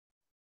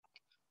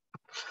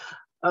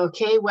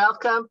Okay,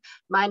 welcome.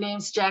 My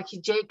name's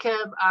Jacquie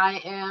Jacob.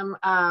 I am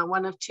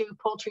one of two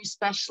poultry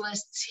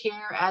specialists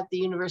here at the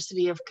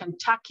University of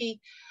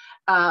Kentucky.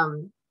 I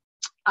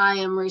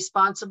am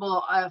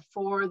responsible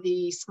for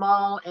the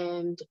small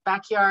and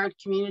backyard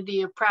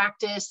community of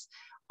practice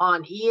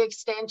on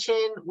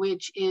e-extension,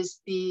 which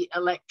is the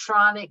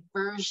electronic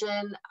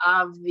version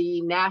of the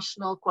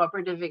National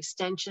Cooperative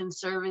Extension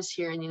Service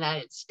here in the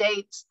United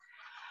States.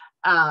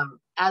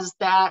 As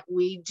that,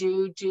 we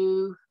do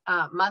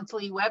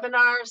monthly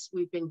webinars.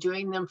 We've been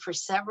doing them for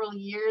several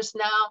years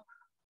now.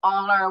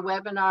 All our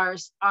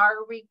webinars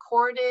are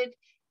recorded,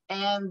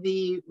 and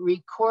the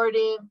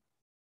recording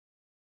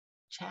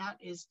chat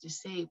is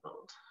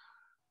disabled.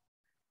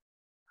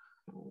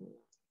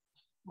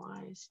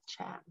 Why is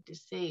chat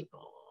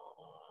disabled?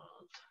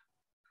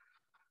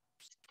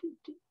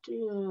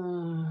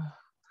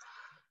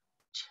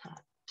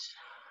 Chat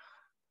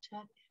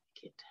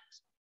etiquette.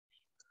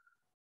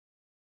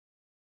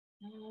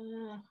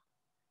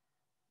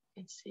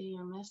 Let's see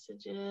your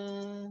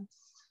messages.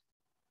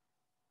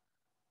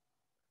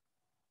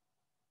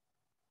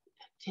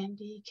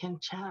 Attendee can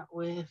chat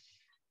with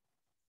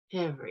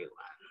everyone.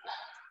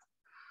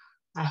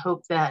 I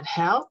hope that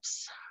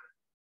helps.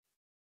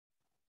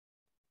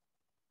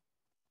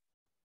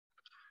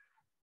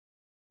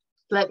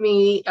 Let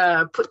me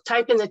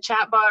type in the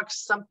chat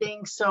box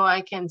something so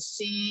I can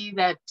see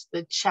that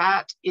the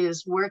chat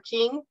is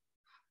working.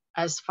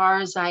 As far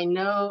as I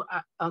know,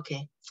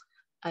 okay.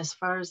 As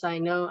far as I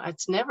know,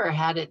 it's never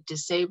had it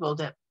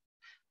disabled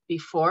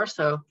before,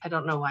 so I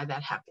don't know why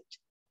that happened.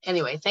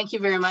 Anyway, thank you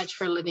very much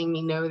for letting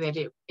me know that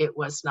it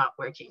was not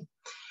working.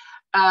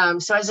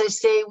 So as I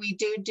say, we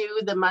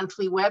do the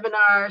monthly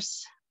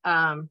webinars.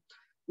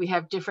 We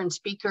have different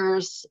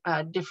speakers,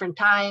 different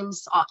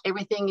times.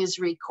 Everything is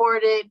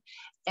recorded,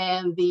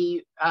 and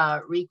the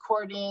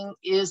recording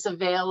is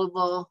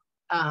available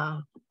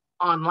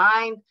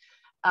online.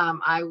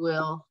 I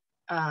will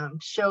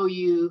show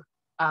you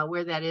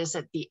where that is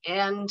at the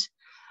end.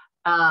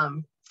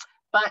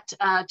 But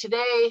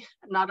today,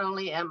 not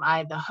only am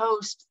I the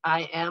host,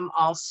 I am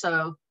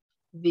also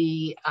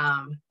the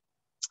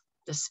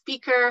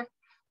speaker.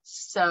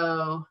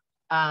 So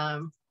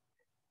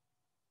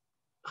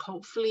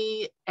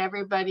hopefully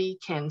everybody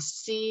can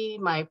see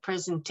my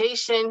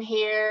presentation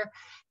here.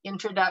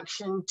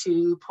 Introduction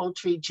to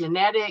Poultry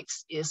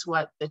Genetics is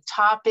what the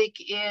topic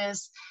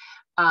is.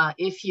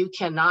 If you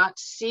cannot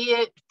see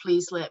it,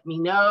 please let me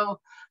know.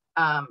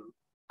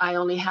 I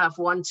only have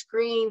one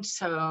screen,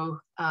 so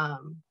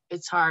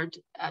it's hard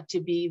to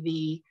be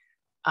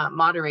the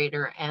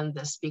moderator and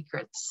the speaker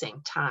at the same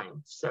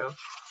time. So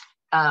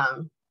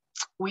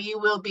we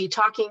will be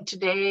talking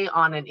today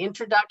on an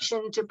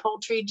introduction to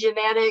poultry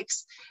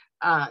genetics.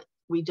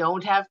 We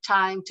don't have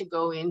time to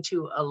go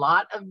into a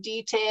lot of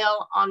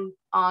detail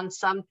on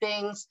some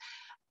things.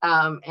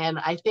 And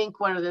I think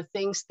one of the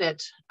things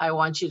that I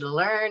want you to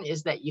learn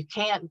is that you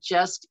can't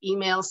just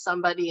email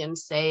somebody and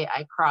say,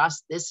 I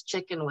crossed this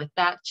chicken with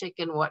that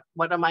chicken,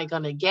 what am I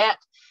going to get?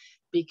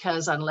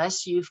 Because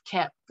unless you've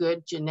kept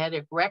good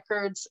genetic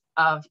records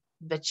of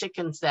the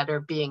chickens that are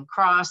being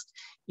crossed,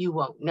 you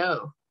won't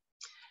know.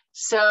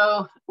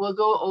 So we'll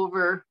go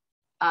over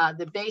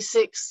the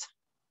basics.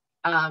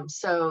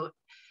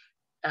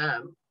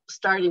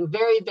 Starting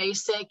very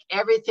basic,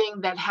 everything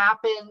that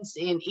happens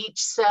in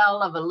each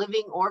cell of a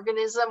living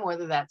organism,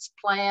 whether that's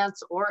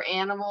plants or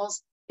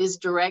animals, is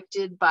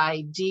directed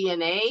by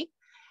DNA.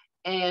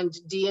 And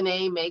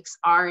DNA makes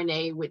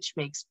RNA, which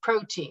makes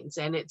proteins.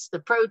 And it's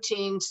the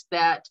proteins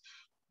that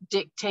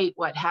dictate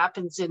what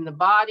happens in the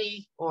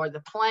body or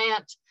the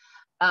plant.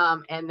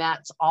 And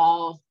that's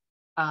all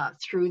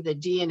through the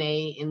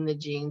DNA in the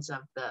genes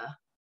of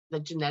the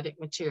genetic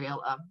material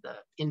of the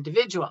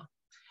individual.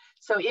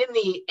 So in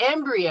the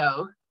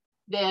embryo,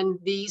 then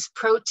these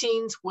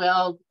proteins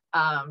will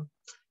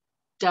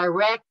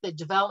direct the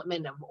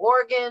development of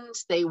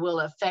organs. They will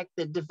affect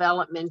the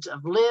development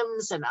of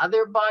limbs and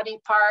other body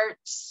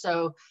parts.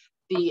 So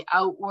the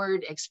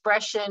outward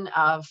expression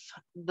of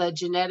the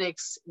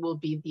genetics will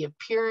be the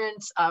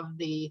appearance of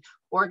the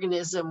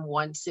organism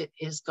once it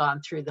is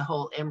gone through the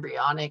whole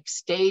embryonic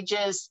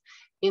stages.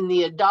 In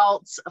the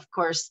adults, of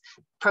course,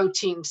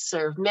 proteins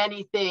serve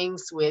many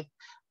things with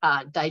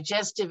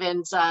digestive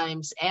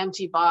enzymes,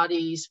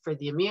 antibodies for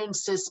the immune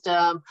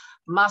system.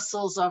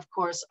 Muscles, of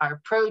course, are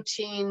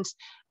proteins.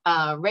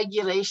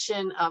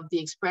 Regulation of the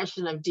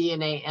expression of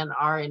DNA and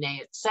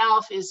RNA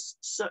itself is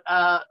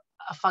a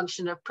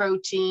function of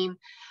protein.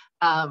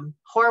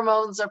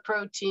 Hormones are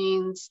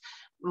proteins.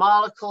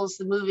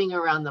 Molecules moving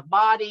around the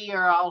body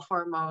are all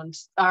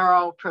hormones, are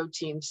all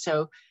proteins.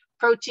 So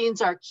proteins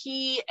are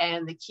key,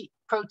 and the key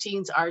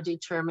proteins are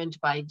determined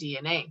by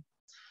DNA.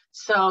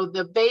 So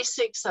the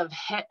basics of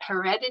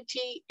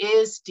heredity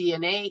is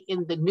DNA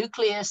in the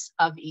nucleus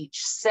of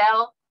each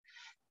cell.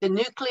 The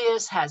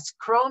nucleus has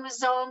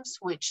chromosomes,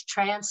 which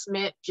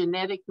transmit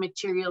genetic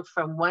material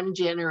from one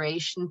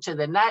generation to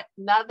the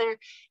another,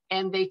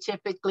 and they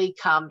typically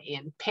come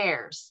in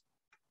pairs.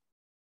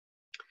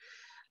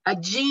 A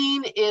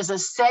gene is a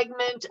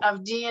segment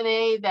of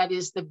DNA that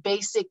is the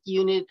basic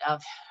unit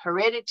of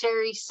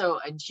hereditary. So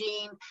a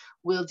gene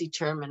will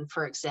determine,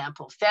 for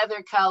example,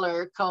 feather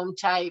color, comb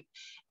type.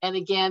 And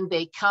again,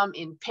 they come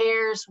in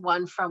pairs,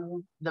 one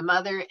from the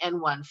mother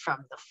and one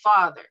from the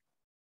father.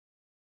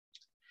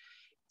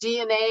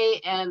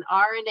 DNA and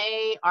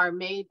RNA are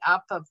made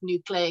up of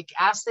nucleic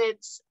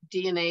acids.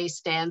 DNA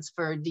stands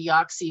for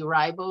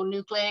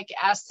deoxyribonucleic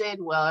acid,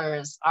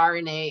 whereas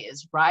RNA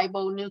is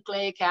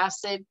ribonucleic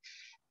acid.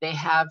 They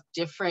have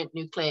different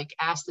nucleic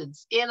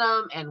acids in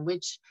them, and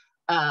which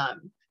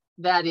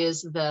that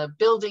is the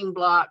building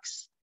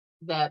blocks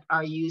that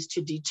are used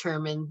to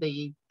determine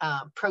the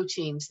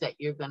proteins that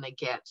you're going to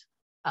get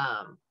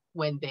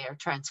when they are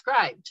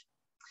transcribed.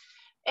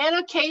 And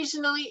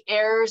occasionally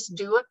errors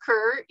do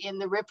occur in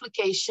the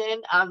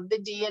replication of the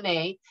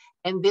DNA,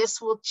 and this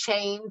will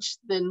change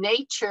the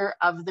nature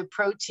of the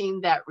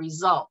protein that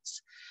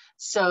results.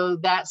 So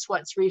that's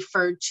what's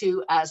referred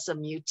to as a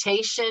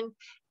mutation,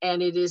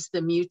 and it is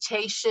the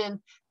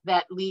mutation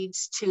that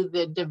leads to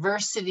the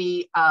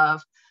diversity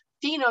of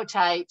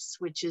phenotypes,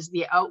 which is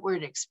the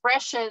outward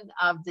expression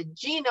of the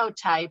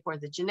genotype or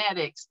the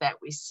genetics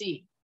that we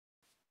see.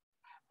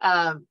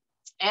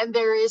 And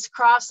there is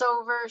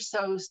crossover,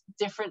 so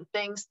different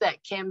things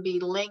that can be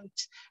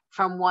linked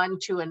from one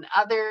to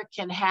another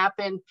can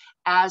happen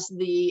as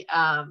the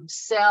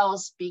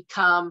cells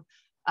become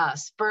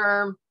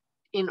sperm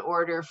in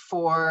order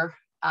for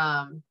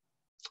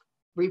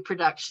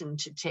reproduction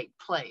to take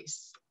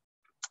place.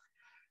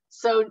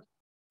 So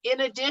in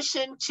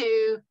addition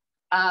to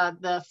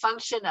the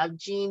function of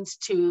genes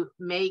to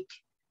make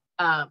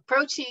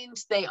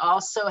proteins, they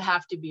also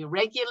have to be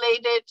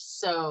regulated.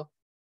 So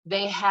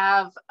they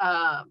have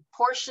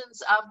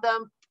portions of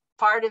them.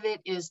 Part of it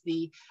is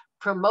the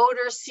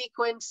promoter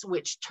sequence,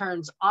 which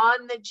turns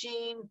on the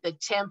gene, the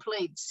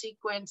template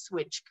sequence,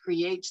 which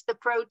creates the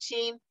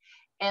protein,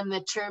 and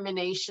the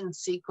termination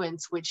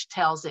sequence, which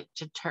tells it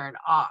to turn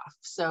off.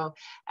 So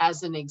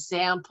as an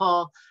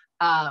example,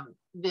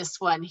 this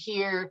one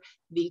here,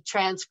 the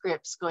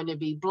transcript's going to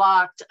be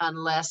blocked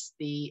unless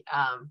the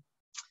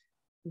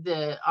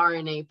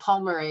RNA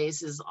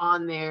polymerase is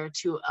on there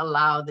to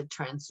allow the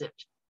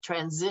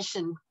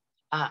transcription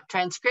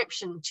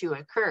to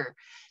occur.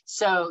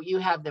 So you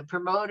have the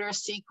promoter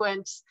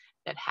sequence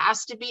that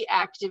has to be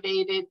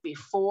activated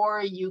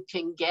before you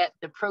can get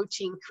the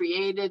protein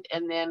created.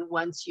 And then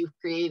once you've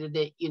created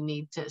it, you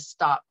need to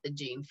stop the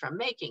gene from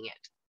making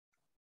it.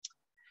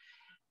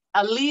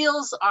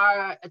 Alleles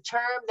are a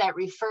term that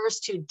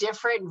refers to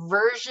different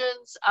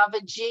versions of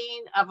a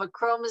gene, of a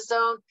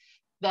chromosome,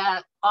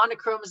 that on a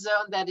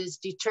chromosome that is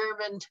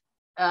determined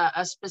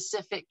a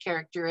specific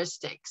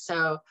characteristic.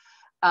 So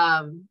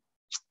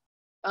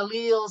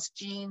alleles,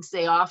 genes,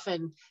 they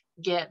often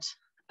get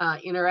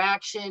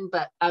interaction,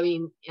 but I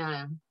mean,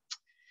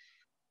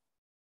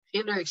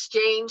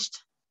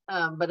 interexchanged,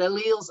 but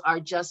alleles are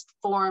just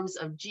forms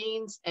of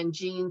genes, and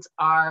genes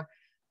are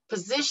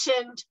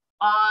positioned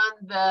on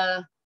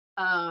the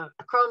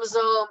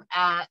chromosome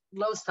at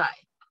loci.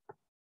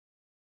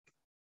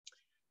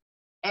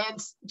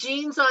 And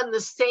genes on the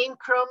same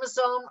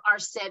chromosome are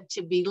said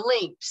to be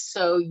linked.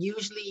 So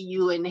usually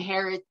you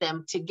inherit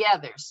them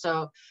together.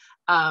 So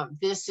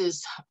this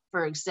is,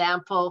 for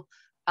example,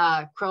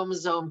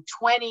 chromosome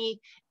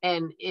 20,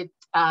 and it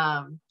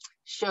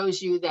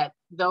shows you that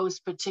those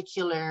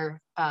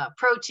particular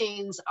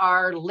proteins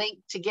are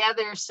linked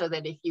together so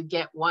that if you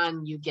get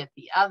one, you get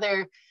the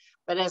other.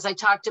 But as I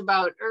talked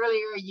about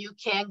earlier, you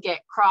can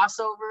get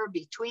crossover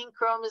between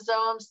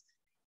chromosomes,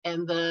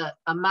 and the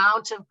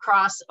amount of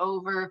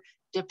crossover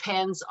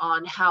depends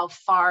on how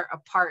far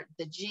apart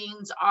the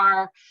genes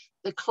are.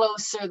 The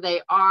closer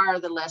they are,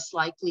 the less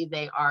likely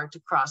they are to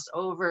cross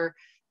over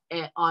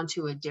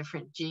onto a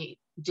different gene,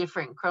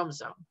 different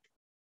chromosome.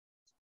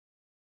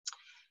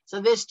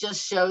 So this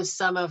just shows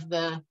some of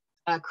the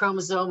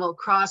chromosomal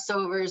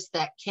crossovers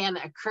that can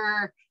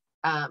occur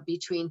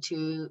between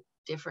two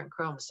different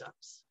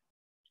chromosomes.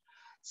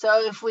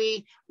 So if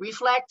we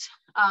reflect,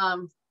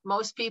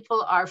 most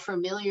people are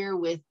familiar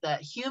with the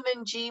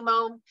human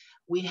genome.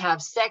 We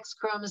have sex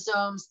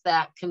chromosomes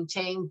that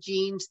contain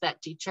genes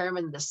that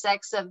determine the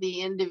sex of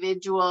the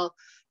individual.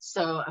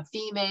 So a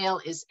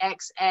female is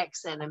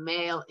XX and a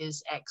male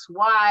is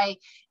XY.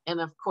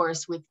 And of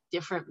course, with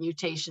different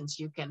mutations,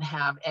 you can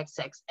have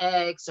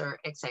XXX or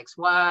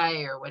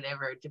XXY or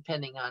whatever,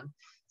 depending on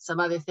some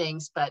other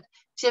things. But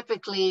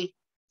typically,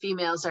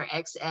 females are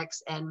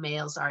XX and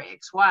males are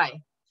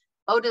XY.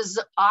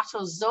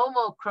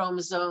 Autosomal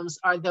chromosomes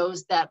are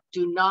those that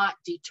do not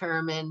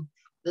determine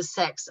the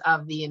sex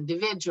of the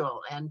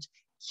individual, and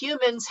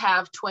humans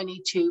have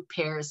 22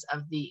 pairs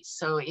of these.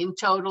 So in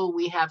total,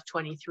 we have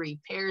 23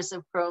 pairs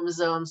of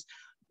chromosomes.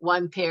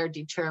 One pair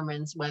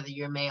determines whether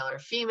you're male or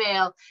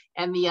female,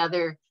 and the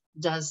other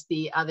does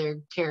the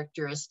other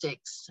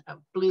characteristics,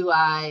 blue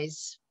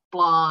eyes,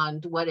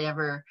 blonde,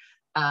 whatever,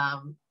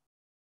 of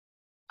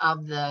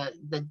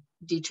the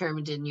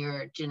determined in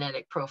your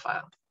genetic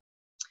profile.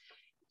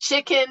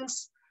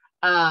 Chickens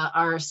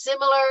are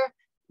similar.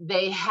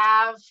 They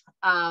have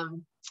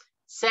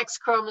sex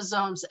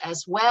chromosomes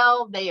as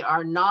well. They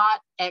are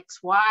not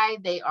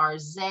XY, they are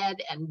Z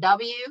and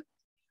W.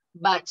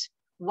 But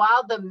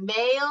while the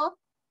male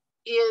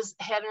is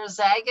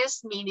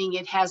heterozygous, meaning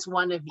it has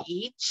one of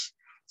each,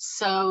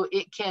 so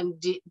it can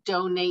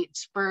donate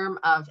sperm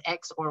of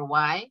X or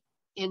Y.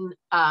 In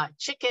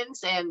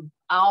chickens and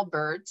owl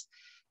birds,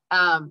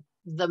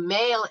 the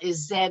male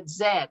is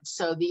ZZ,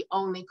 so the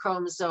only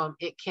chromosome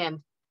it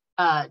can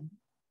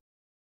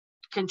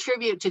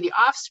contribute to the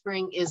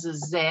offspring is a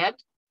Z.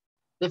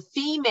 The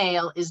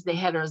female is the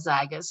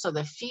heterozygous, so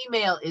the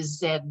female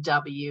is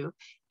ZW,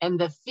 and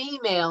the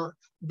female,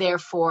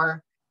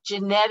 therefore,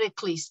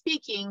 genetically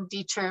speaking,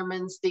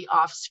 determines the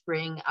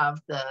offspring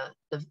of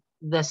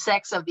the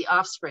sex of the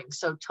offspring.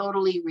 So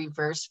totally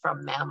reverse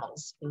from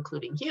mammals,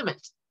 including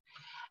humans.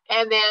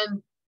 And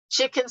then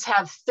chickens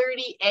have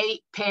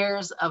 38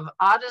 pairs of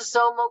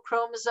autosomal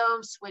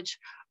chromosomes, which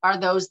are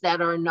those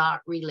that are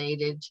not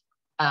related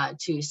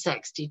to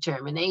sex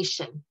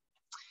determination.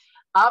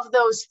 Of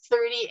those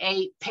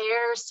 38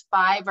 pairs,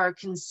 5 are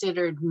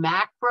considered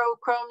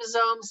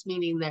macrochromosomes,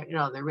 meaning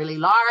they're really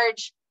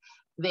large.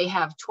 They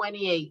have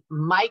 28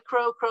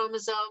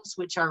 microchromosomes,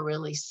 which are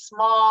really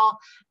small.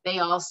 They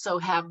also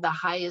have the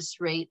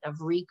highest rate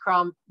of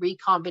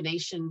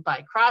recombination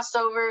by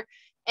crossover.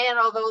 And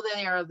although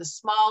they are the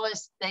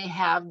smallest, they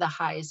have the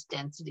highest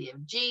density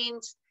of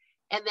genes.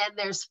 And then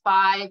there's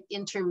 5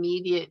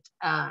 intermediate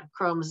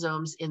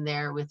chromosomes in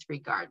there with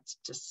regards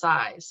to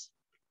size.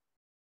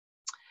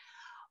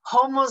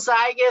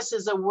 Homologous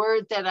is a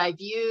word that I've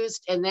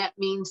used, and that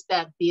means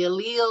that the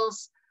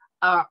alleles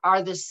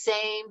are the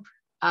same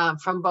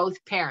from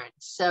both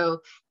parents.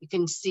 So you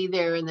can see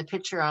there in the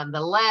picture on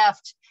the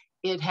left,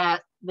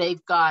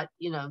 they've got,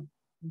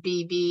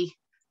 BB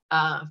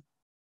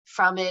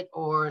from it,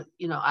 or,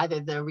 either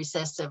the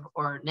recessive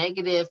or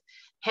negative.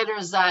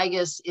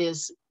 Heterozygous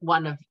is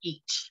one of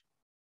each.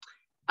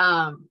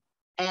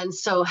 And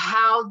so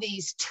how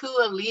these 2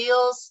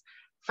 alleles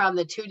from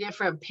the 2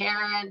 different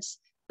parents,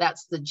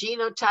 that's the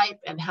genotype,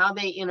 and how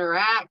they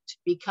interact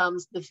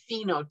becomes the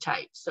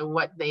phenotype, so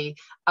what they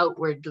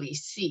outwardly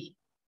see.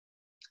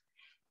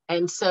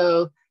 And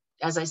so,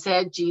 as I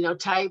said,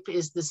 genotype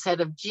is the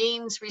set of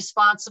genes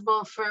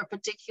responsible for a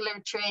particular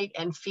trait,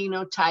 and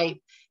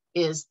phenotype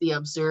is the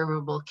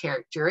observable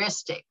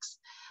characteristics.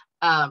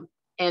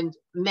 And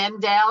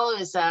Mendel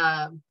is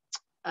a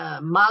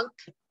monk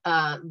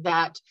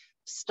that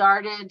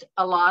started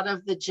a lot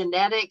of the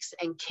genetics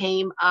and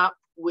came up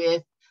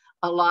with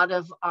a lot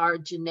of our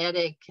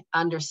genetic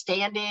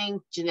understanding,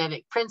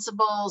 genetic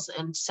principles.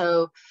 And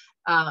so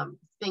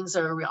things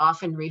are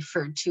often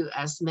referred to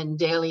as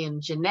Mendelian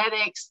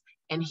genetics,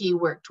 and he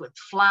worked with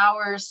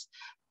flowers.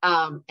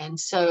 And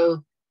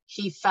so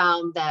he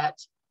found that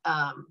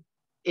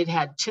it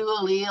had 2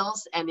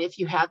 alleles, and if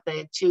you have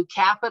the 2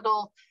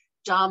 capital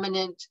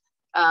dominant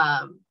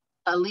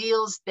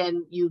alleles,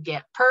 then you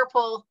get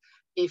purple.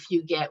 If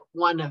you get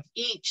one of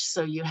each,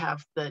 so you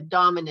have the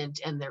dominant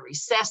and the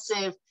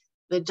recessive,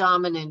 the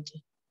dominant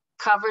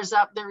covers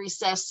up the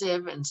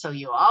recessive, and so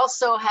you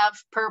also have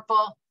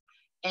purple.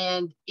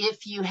 And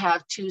if you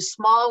have 2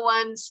 small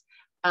ones,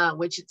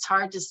 which it's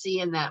hard to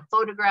see in that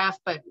photograph,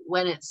 but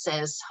when it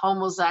says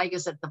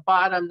homologous at the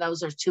bottom,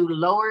 those are 2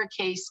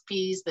 lowercase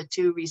p's, the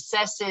 2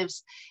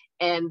 recessives,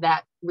 and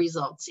that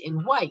results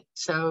in white.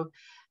 So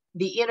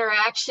the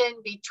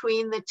interaction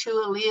between the 2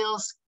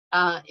 alleles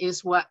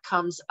is what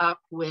comes up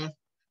with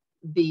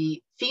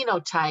the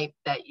phenotype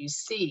that you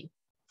see.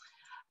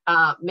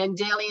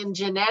 Mendelian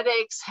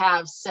genetics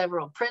have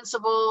several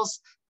principles.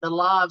 The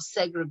law of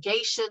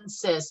segregation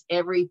says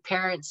every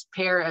parent's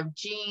pair of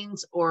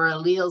genes or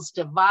alleles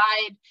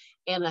divide,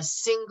 and a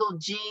single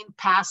gene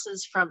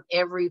passes from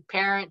every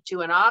parent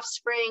to an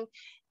offspring,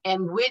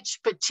 and which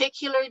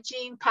particular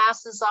gene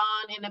passes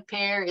on in a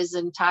pair is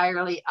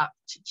entirely up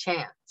to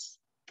chance.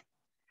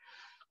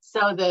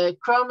 So the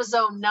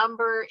chromosome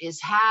number is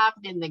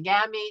halved in the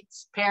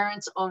gametes.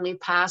 Parents only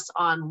pass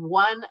on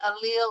 1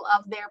 allele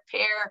of their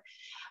pair.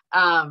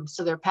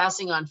 So they're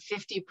passing on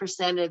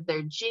 50% of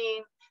their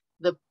gene.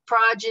 The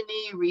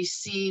progeny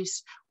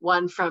receives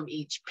 1 from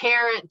each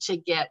parent to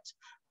get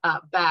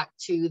back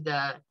to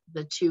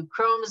the 2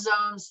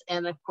 chromosomes.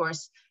 And of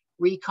course,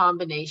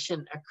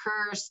 recombination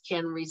occurs,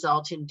 can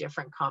result in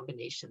different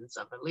combinations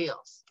of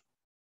alleles.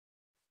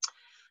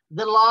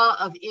 The law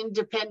of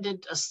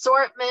independent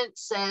assortment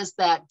says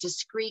that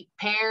discrete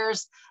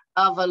pairs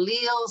of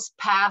alleles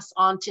pass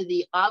onto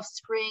the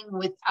offspring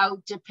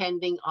without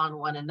depending on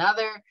one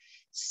another.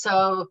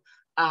 So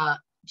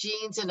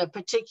genes in a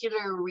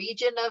particular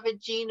region of a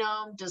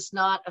genome does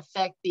not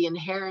affect the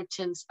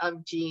inheritance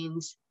of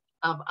genes,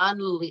 of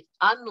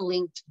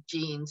unlinked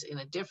genes in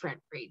a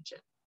different region.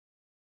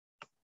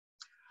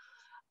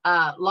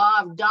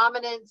 Law of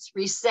dominance,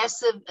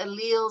 recessive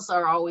alleles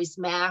are always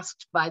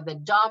masked by the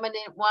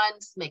dominant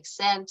ones. Makes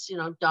sense,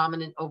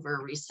 dominant over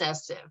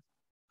recessive.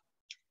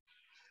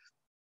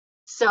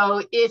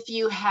 So if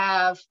you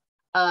have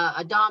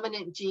a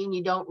dominant gene,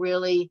 you don't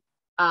really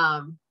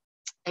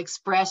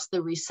express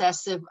the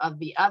recessive of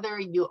the other.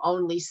 You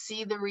only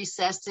see the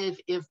recessive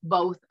if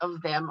both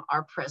of them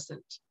are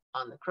present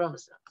on the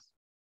chromosomes.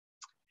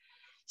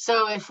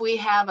 So if we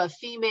have a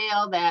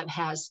female that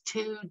has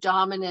two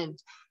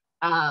dominant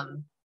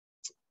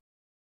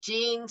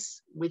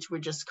genes, which we're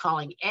just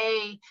calling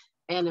A,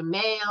 and a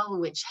male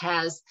which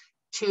has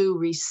two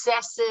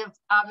recessive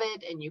of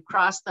it, and you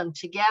cross them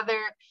together,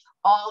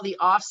 all the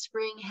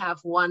offspring have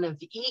one of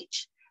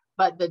each,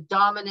 but the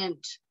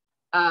dominant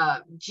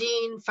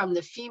gene from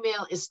the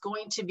female is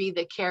going to be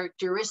the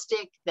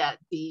characteristic that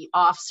the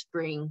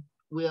offspring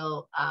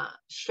will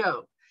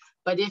show.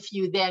 But if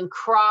you then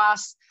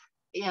cross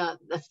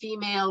the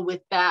female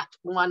with that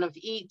one of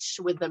each,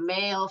 with the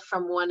male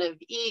from one of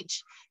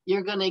each,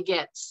 you're going to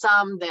get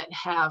some that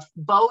have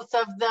both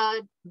of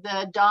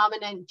the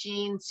dominant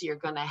genes. You're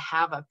going to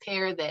have a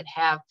pair that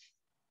have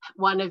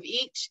one of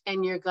each,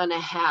 and you're going to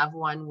have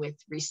one with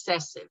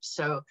recessive.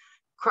 So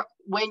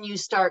when you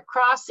start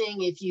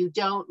crossing, if you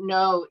don't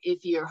know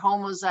if you're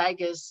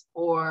homozygous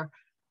or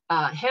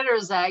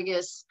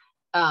heterozygous,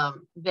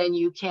 then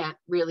you can't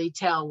really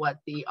tell what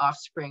the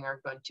offspring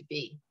are going to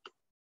be.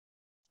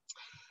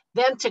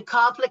 Then to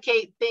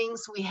complicate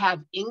things, we have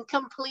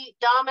incomplete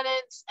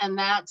dominance, and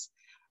that's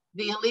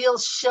the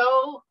alleles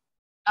show,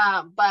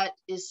 but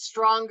is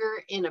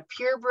stronger in a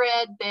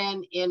purebred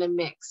than in a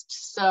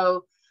mixed.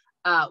 So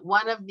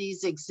one of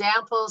these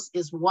examples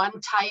is one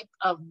type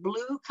of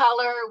blue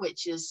color,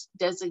 which is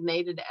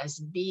designated as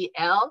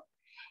BL.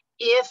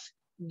 If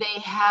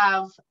they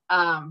have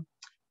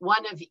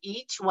one of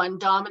each, one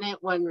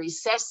dominant, one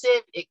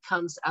recessive, it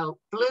comes out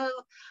blue.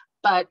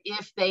 But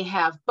if they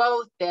have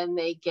both, then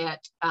they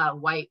get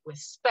white with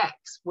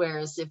specks.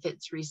 Whereas if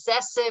it's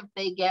recessive,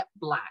 they get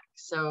black.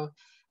 So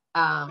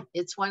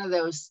it's one of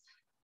those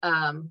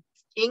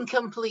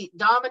incomplete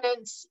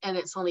dominance, and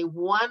it's only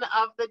one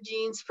of the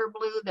genes for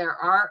blue. There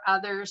are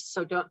others,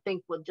 so don't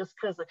think, well, just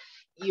because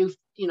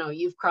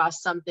you've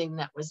crossed something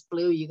that was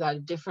blue, you got a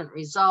different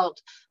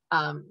result.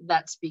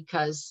 That's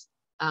because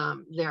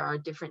there are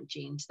different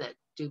genes that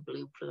do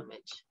blue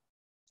plumage.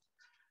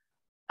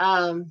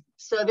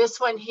 So this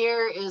one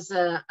here is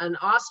an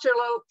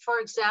Australope, for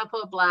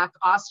example. Black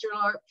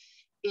Australope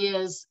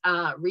is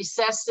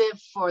recessive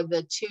for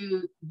the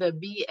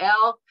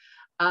BL.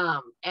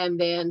 And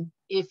then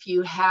if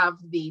you have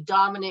the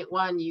dominant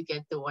one, you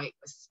get the white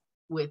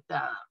with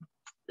the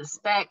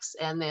specks,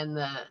 and then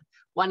the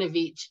one of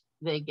each,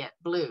 they get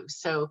blue.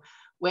 So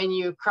when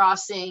you're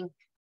crossing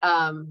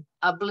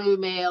a blue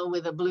male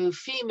with a blue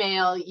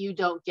female, you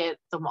don't get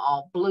them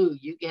all blue.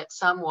 You get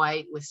some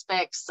white with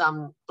specks,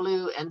 some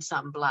blue, and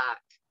some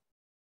black.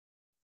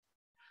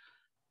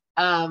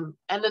 And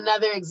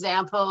another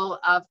example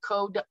of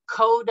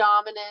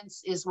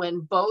codominance is when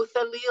both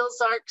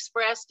alleles are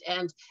expressed.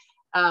 And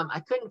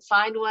I couldn't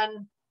find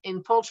one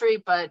in poultry,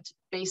 but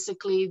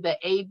basically the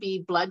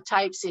AB blood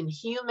types in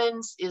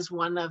humans is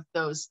one of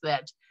those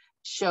that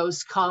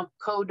shows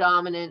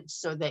codominance,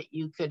 so that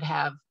you could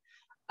have,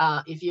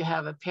 if you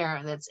have a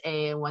parent that's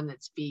A and one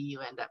that's B, you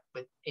end up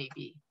with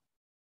AB.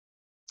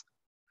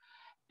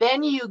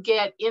 Then you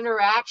get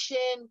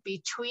interaction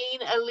between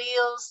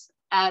alleles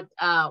at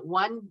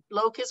one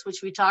locus,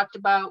 which we talked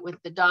about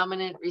with the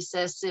dominant,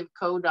 recessive,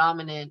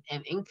 codominant,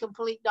 and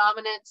incomplete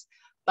dominance.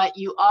 But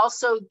you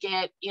also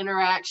get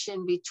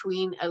interaction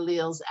between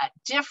alleles at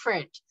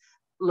different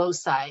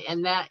loci,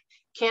 and that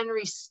can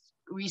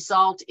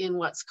result in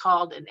what's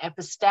called an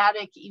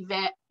epistatic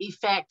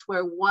effect,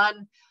 where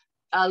one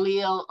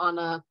allele on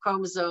a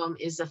chromosome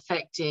is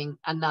affecting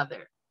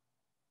another.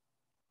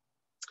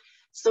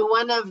 So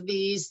one of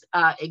these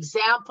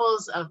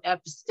examples of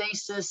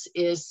epistasis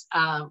is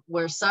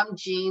where some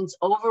genes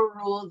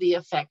overrule the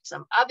effects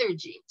of other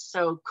genes.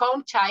 So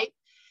comb type,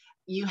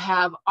 you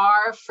have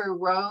R for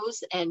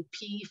rose and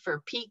P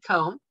for pea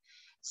comb.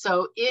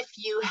 So if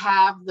you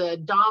have the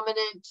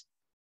dominant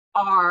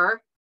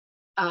R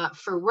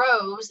for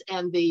rose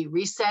and the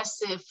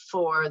recessive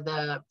for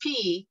the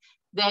P,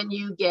 then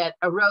you get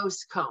a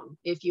rose comb.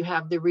 If you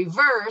have the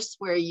reverse,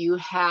 where you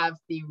have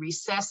the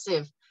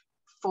recessive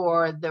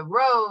for the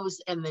rose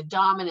and the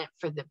dominant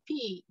for the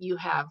P, you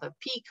have a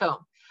pea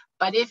comb.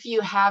 But if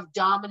you have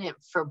dominant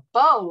for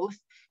both,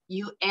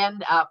 you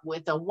end up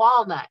with a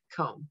walnut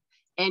comb.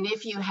 And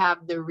if you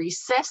have the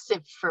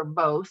recessive for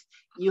both,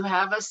 you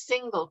have a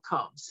single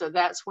comb. So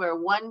that's where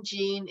one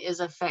gene is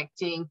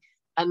affecting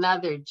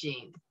another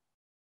gene.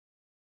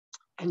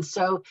 And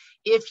so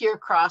if you're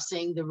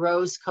crossing the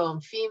rose comb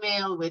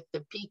female with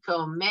the pea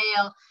comb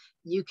male,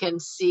 you can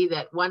see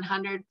that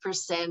 100%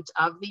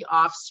 of the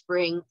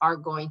offspring are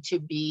going to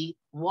be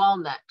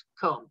walnut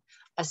comb,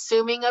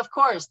 assuming, of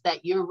course,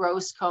 that your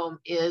rose comb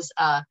is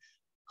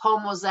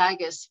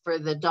homozygous for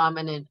the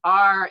dominant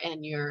R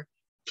and your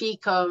pea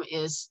comb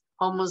is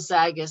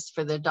homozygous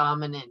for the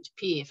dominant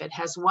P. If it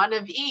has one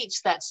of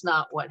each, that's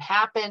not what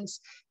happens.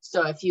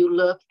 So if you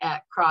look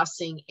at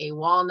crossing a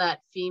walnut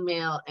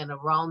female and a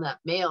walnut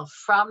male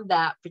from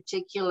that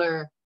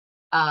particular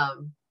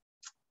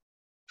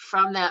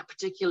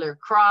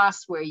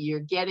cross where you're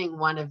getting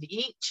one of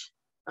each,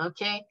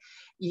 okay,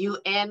 you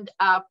end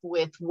up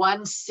with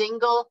one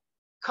single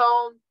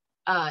comb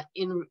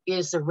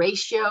is a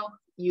ratio.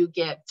 You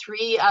get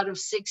 3 out of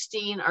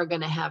 16 are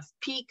going to have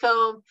pea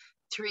comb,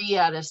 3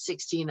 out of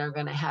 16 are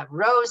going to have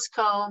rose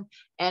comb,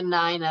 and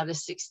 9 out of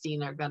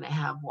 16 are going to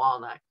have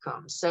walnut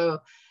comb. So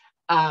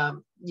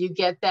you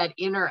get that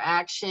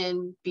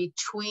interaction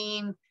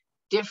between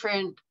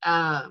different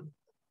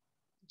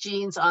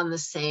genes on the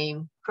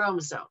same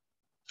chromosome.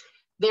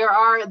 There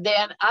are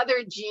then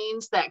other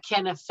genes that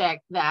can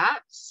affect that.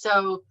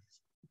 So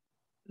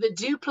the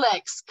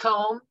duplex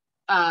comb,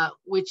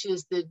 which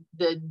is the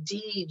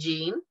D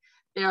gene,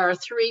 there are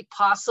 3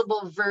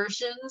 possible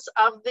versions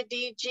of the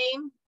D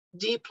gene.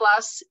 D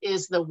plus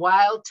is the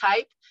wild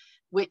type,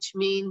 which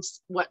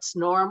means what's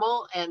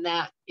normal, and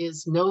that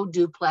is no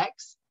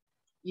duplex.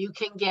 You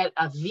can get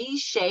a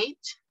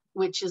V-shaped,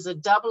 which is a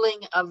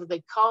doubling of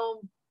the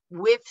comb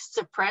with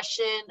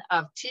suppression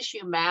of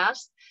tissue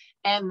mass,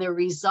 and the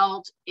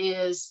result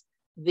is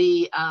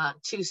the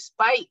 2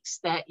 spikes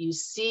that you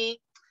see.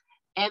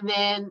 And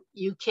then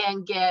you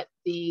can get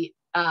the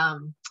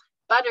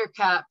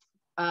buttercup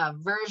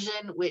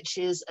version, which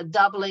is a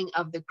doubling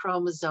of the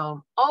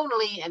chromosome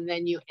only, and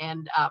then you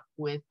end up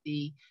with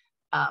the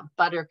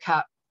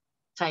buttercup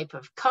type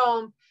of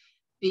comb.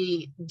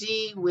 The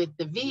D with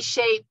the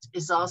V-shaped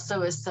is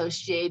also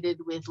associated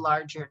with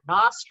larger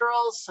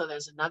nostrils, so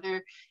there's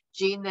another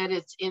gene that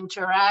it's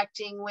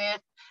interacting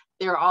with.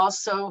 There are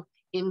also,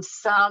 in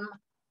some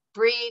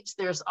breeds,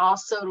 there's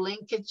also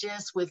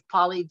linkages with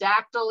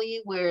polydactyly,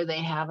 where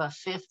they have a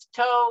 5th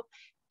toe,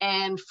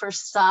 and for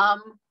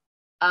some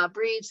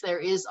breeds, there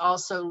is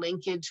also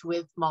linkage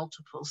with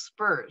multiple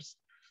spurs.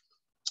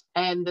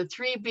 And the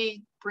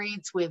 3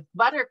 breeds with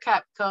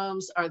buttercup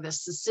combs are the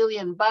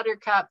Sicilian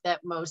buttercup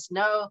that most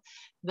know,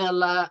 the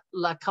La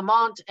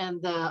Camante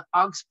and the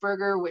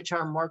Augsburger, which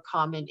are more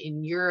common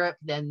in Europe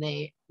than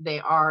they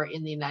are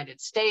in the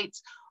United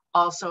States,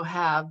 also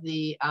have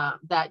the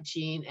that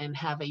gene and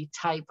have a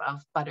type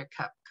of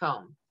buttercup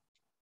comb.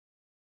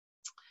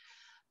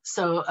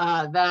 So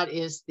that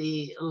is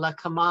the La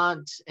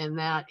Camante, and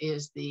that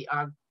is the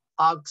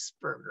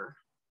Augsburger.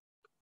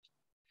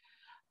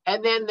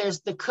 And then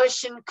there's the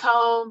cushion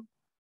comb,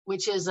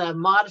 which is a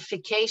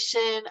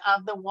modification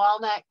of the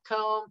walnut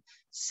comb.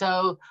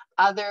 So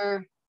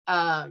other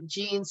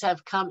genes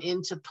have come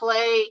into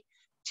play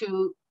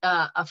to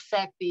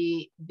affect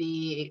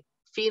the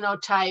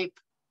phenotype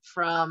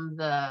from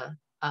the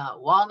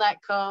walnut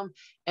comb.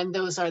 And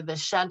those are the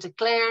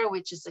Chanticleer,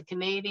 which is a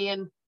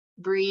Canadian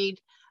breed,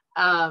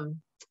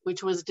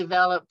 which was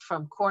developed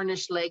from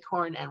Cornish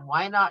Leghorn and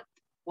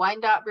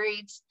Wyandotte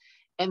breeds,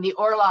 and the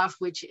Orloff,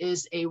 which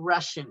is a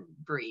Russian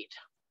breed.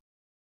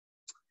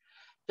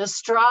 The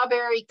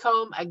strawberry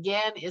comb,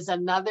 again, is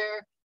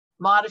another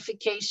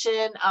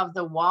modification of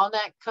the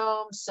walnut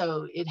comb.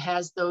 So it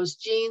has those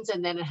genes,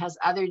 and then it has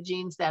other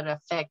genes that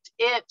affect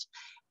it,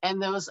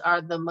 and those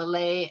are the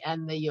Malay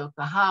and the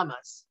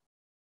Yokohamas.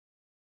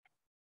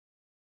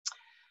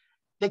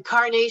 The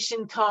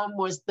carnation comb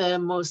was the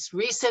most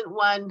recent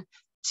one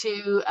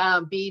to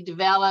be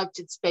developed.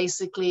 It's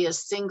basically a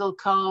single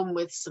comb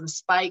with some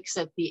spikes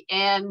at the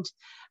end.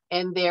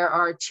 And there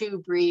are 2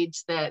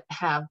 breeds that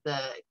have the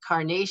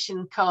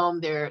carnation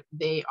comb.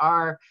 They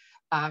are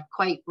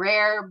quite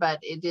rare, but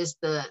it is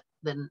the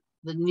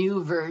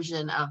new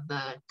version of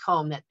the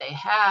comb that they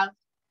have.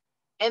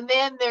 And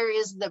then there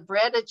is the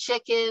Breda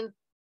chicken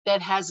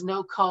that has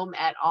no comb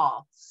at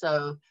all.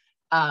 So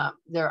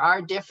there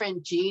are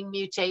different gene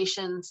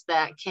mutations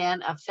that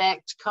can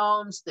affect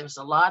combs. There's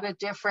a lot of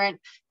different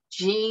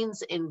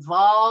genes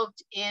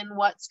involved in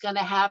what's going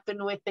to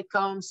happen with the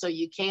comb. So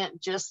you can't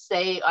just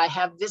say, I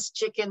have this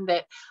chicken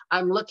that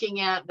I'm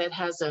looking at that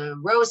has a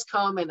rose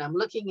comb, and I'm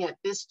looking at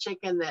this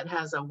chicken that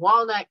has a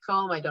walnut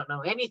comb. I don't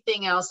know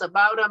anything else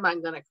about them.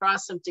 I'm going to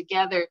cross them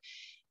together,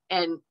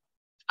 and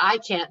I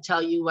can't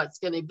tell you what's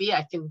going to be.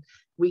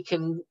 We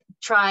can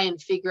try and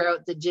figure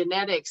out the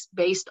genetics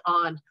based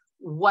on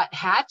what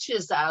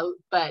hatches out,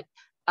 but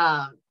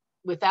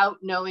without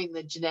knowing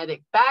the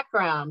genetic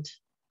background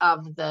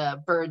of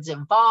the birds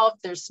involved,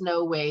 there's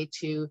no way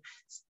to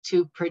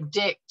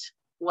predict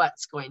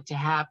what's going to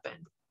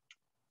happen.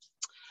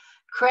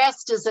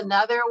 Crest is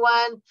another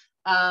one.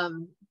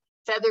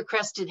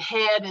 Feather-crested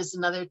head is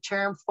another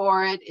term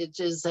for it. It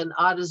is an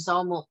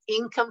autosomal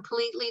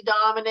incompletely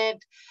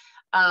dominant,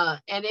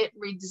 and it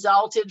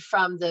resulted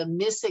from the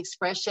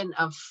misexpression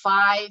of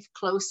 5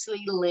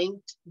 closely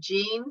linked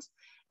genes.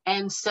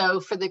 And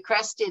so for the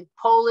crested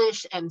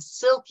Polish and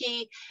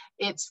silky,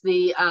 it's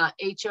the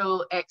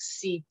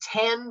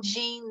HOXC10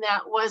 gene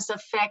that was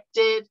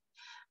affected.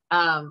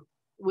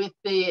 With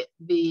the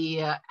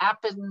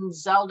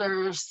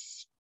Appenzelder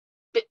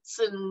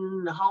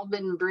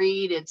Spitzenhalben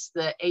breed, it's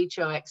the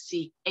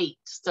HOXC8.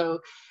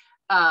 So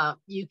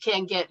you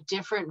can get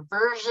different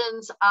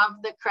versions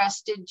of the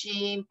crested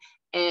gene,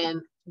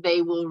 and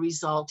they will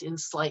result in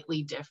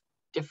slightly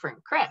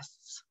different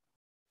crests.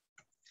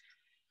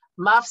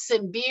 Muffs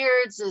and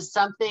beards is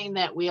something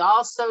that we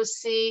also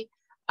see.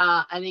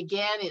 And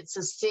again, it's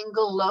a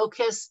single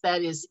locus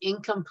that is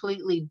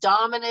incompletely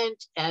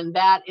dominant, and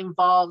that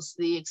involves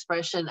the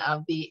expression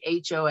of the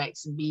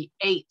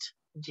HOXB8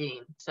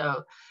 gene.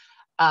 So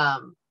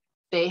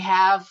they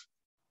have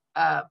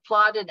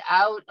plotted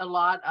out a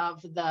lot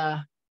of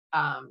the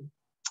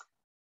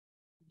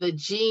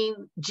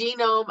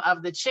genome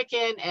of the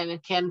chicken, and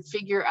it can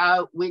figure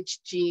out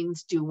which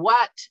genes do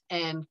what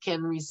and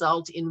can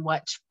result in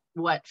what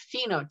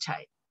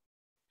phenotype.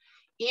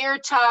 Ear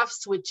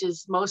tufts, which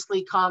is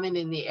mostly common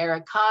in the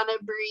Araucana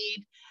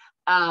breed,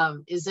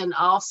 is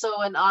also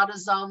an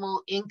autosomal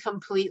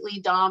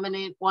incompletely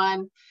dominant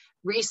one.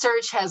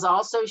 Research has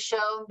also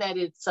shown that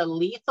it's a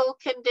lethal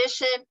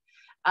condition.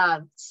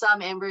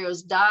 Some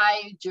embryos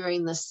die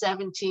during the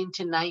 17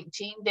 to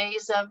 19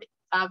 days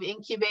of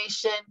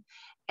incubation.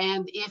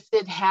 And if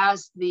it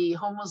has the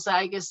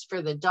homologous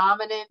for the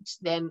dominant,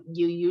 then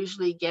you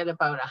usually get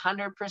about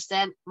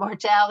 100%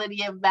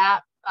 mortality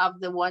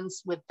of the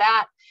ones with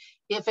that.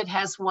 If it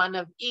has one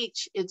of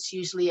each, it's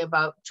usually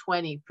about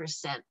 20%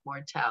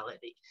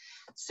 mortality.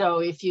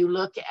 So if you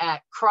look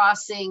at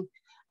crossing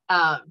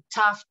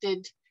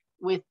tufted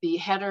with the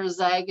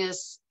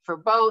heterozygous for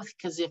both,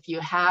 because if you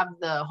have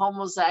the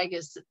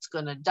homozygous, it's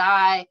going to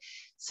die.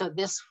 So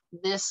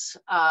this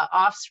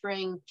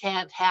offspring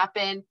can't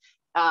happen.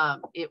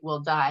 It will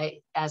die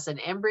as an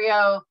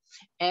embryo,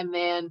 and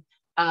then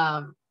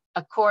a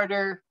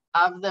quarter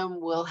of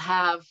them will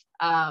have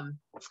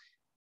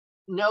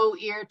no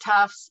ear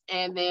tufts,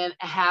 and then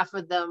half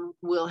of them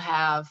will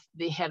have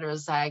the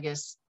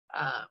heterozygous,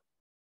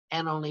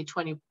 and only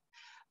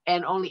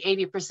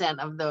 80%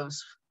 of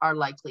those are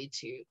likely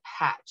to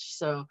hatch.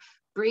 So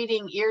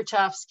breeding ear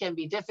tufts can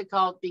be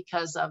difficult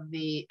because of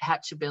the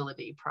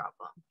hatchability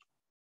problem.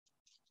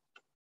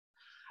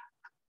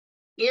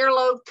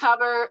 Earlobe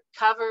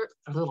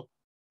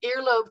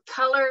earlobe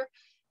color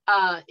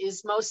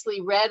is mostly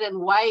red and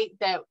white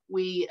that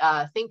we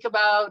think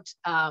about.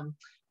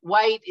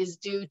 White is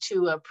due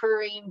to a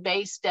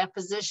purine-based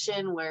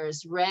deposition,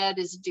 whereas red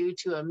is due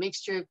to a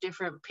mixture of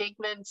different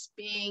pigments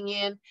being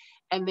in.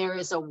 And there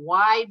is a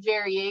wide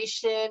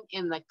variation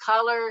in the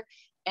color,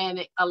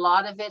 and a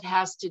lot of it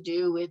has to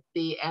do with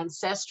the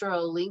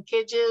ancestral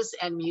linkages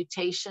and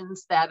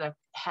mutations that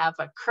have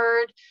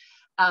occurred.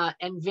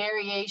 And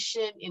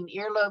variation in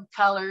earlobe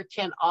color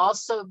can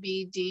also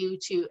be due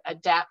to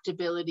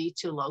adaptability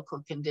to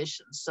local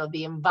conditions. So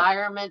the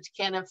environment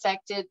can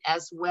affect it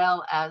as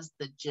well as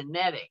the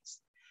genetics.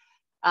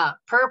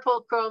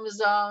 Purple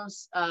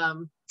chromosomes,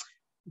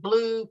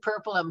 blue,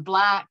 purple, and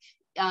black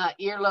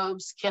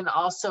earlobes can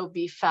also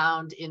be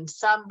found in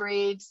some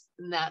breeds,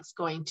 and that's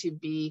going to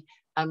be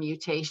a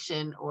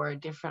mutation or a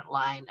different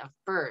line of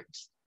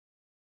birds.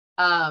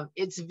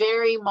 It's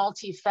very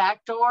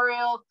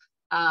multifactorial.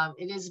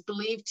 It is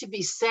believed to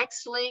be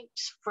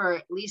sex-linked for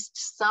at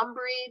least some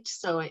breeds,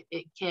 so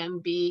it can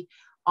be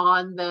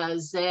on the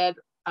Z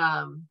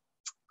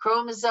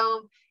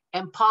chromosome,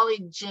 and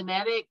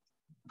polygenic,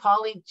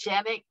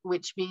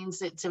 which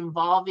means it's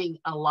involving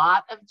a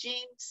lot of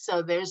genes.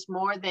 So there's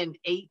more than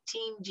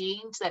 18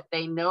 genes that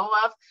they know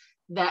of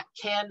that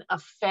can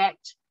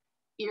affect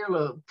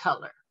earlobe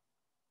color.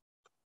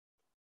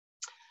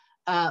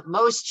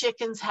 Most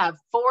chickens have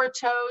 4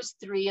 toes,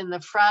 3 in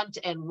the front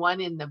and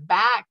 1 in the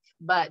back,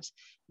 but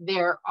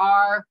there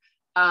are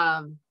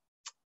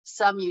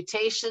some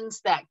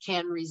mutations that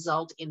can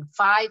result in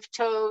 5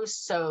 toes.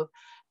 So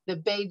the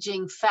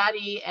Beijing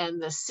fatty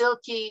and the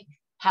silky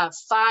have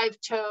 5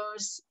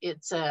 toes.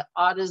 It's an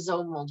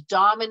autosomal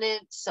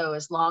dominant. So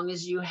as long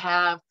as you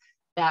have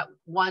that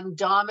one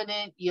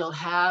dominant, you'll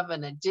have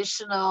an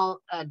additional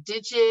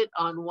digit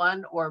on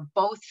one or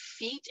both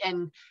feet.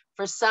 And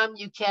for some,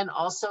 you can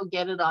also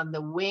get it on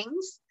the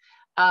wings.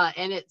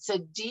 And it's a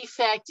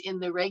defect in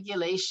the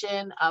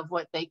regulation of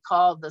what they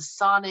call the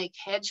sonic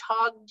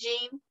hedgehog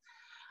gene.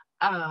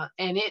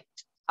 And it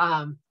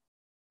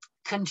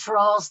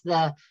controls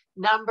the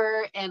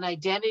number and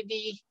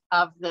identity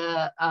of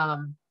the,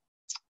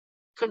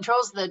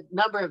 controls the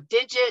number of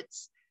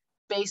digits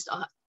based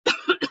on,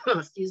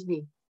 excuse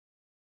me,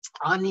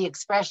 on the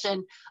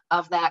expression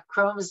of that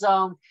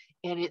chromosome.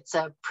 And it's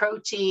a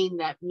protein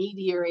that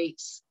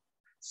mediates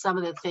some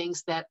of the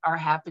things that are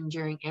happening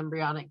during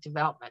embryonic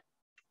development.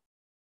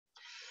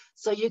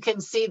 So you can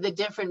see the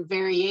different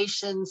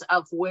variations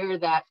of where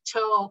that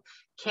toe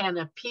can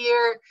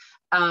appear.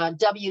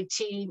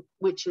 WT,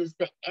 which is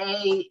the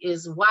A,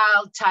 is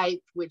wild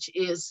type, which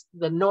is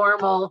the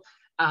normal,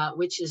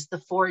 which is the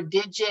 4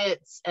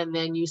 digits. And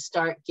then you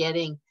start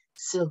getting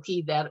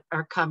silky that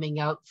are coming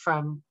out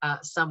from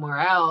somewhere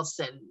else.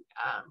 And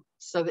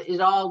so it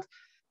all,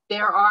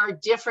 there are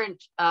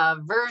different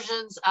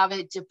versions of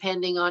it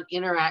depending on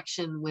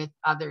interaction with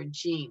other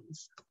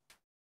genes.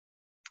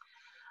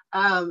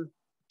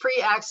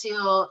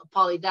 Preaxial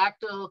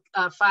polydactyl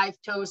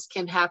 5 toes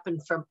can happen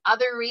from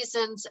other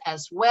reasons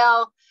as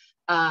well.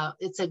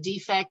 It's a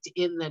defect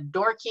in the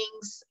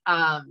Dorkings.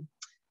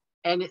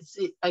 And it's,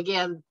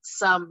 again,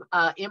 some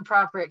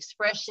improper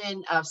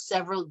expression of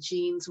several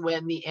genes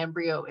when the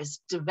embryo is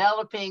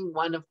developing.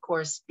 One, of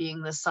course,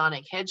 being the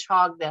sonic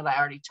hedgehog that I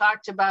already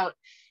talked about,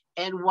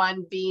 and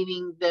one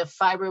being the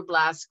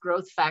fibroblast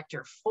growth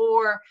factor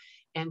 4.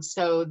 And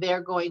so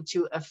they're going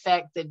to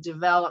affect the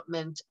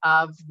development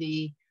of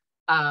the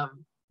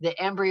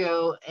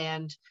embryo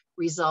and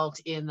result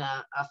in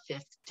a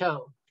fifth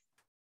toe.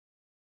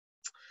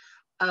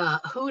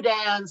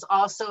 Houdans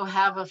also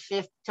have a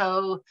fifth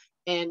toe,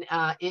 and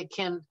it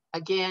can,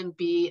 again,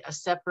 be a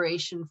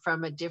separation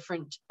from a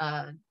different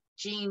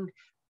gene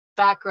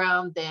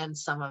background than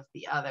some of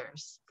the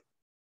others.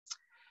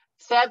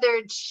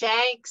 Feathered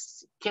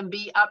shanks can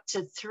be up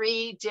to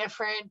 3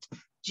 different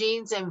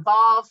genes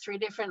involved, 3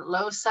 different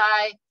loci,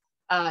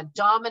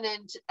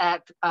 dominant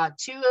at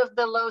 2 of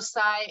the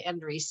loci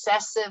and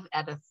recessive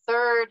at a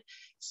 3rd.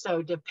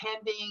 So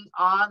depending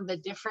on the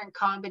different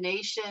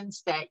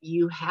combinations that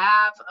you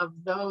have of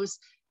those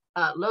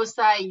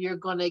loci, you're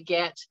going to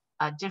get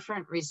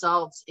different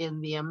results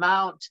in the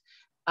amount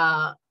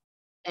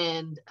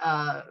and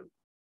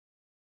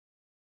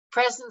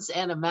presence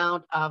and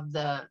amount of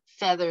the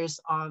feathers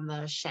on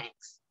the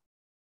shanks.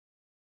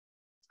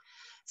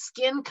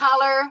 Skin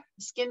color,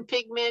 skin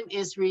pigment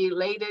is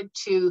related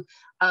to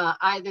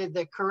either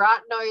the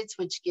carotenoids,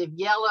 which give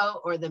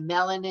yellow, or the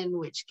melanin,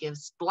 which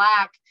gives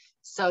black.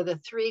 So the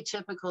 3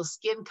 typical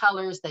skin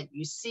colors that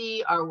you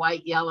see are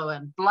white, yellow,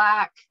 and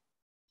black.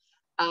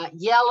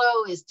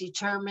 Yellow is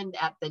determined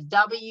at the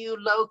W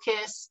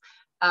locus,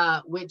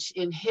 which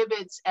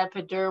inhibits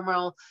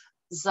epidermal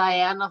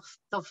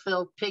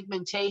cyanophil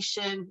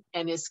pigmentation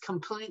and is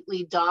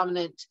completely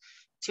dominant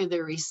to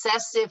the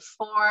recessive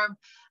form.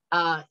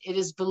 It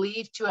is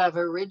believed to have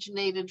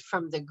originated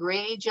from the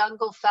gray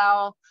jungle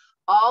fowl.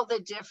 All the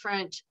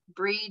different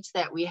breeds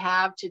that we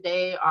have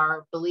today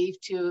are believed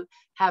to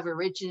have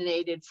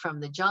originated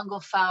from the jungle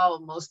fowl,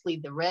 mostly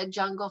the red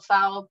jungle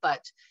fowl,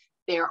 but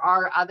there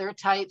are other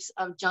types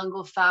of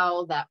jungle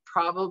fowl that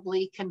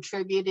probably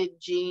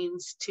contributed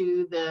genes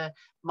to the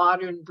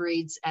modern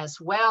breeds as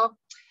well.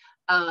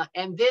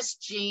 And this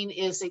gene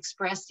is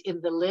expressed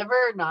in the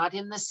liver, not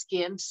in the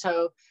skin.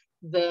 So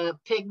the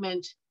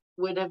pigment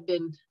would have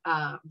been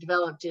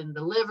developed in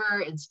the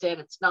liver. Instead,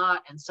 it's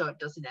not, and so it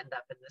doesn't end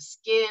up in the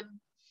skin.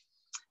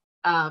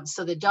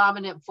 So the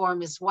dominant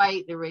form is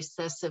white, the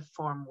recessive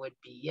form would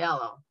be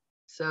yellow.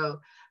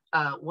 So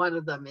one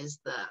of them is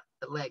the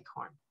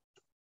leghorn.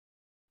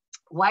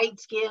 White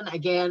skin,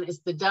 again,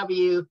 is the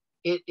W.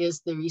 It is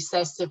the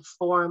recessive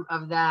form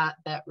of that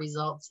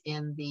results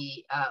in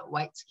the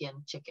white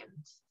skin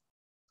chickens.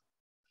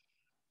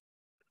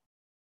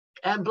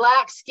 And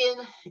black skin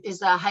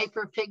is a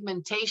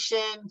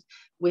hyperpigmentation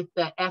with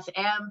the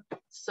FM.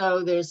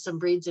 So there's some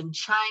breeds in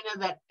China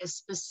that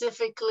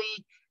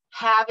specifically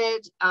have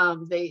it.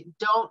 They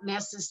don't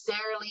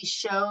necessarily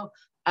show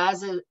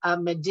as a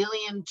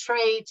Mendelian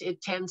trait.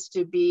 It tends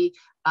to be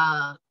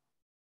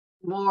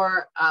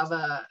more of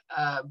a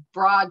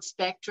broad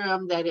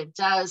spectrum that it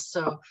does.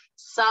 So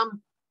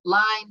some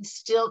lines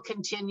still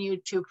continue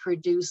to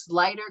produce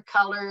lighter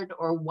colored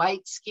or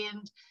white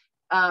skinned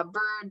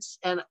birds,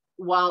 and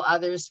while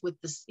others with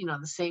this, the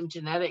same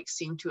genetics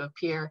seem to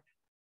appear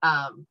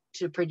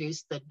to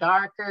produce the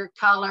darker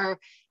color.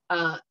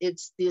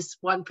 It's this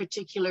one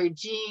particular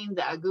gene,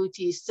 the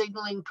agouti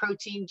signaling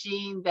protein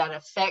gene, that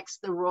affects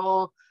the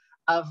role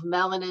of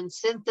melanin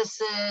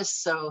synthesis.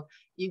 So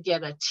you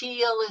get a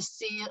T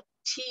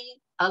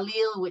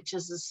allele, which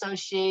is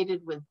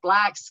associated with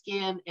black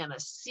skin, and a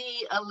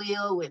C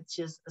allele, which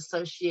is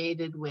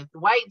associated with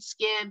white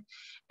skin.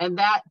 And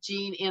that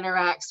gene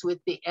interacts with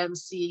the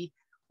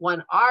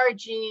MC1R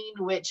gene,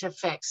 which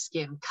affects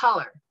skin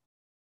color.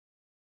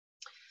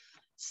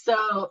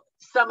 So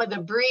some of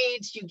the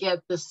breeds, you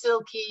get the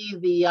silky,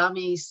 the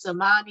yami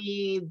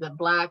samani, the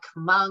black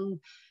mung,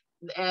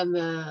 and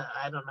the,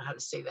 I don't know how to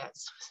say that,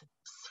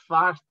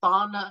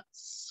 Swarthona.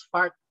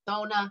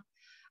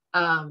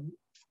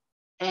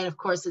 And of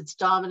course, it's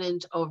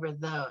dominant over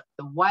the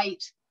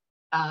white,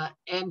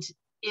 and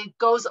it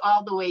goes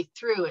all the way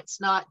through.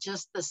 It's not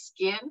just the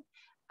skin.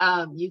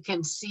 You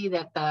can see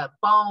that the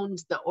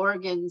bones, the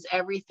organs,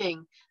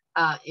 everything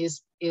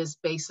is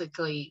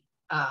basically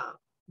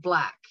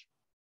black.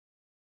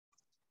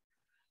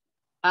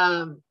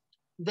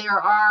 There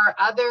are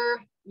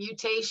other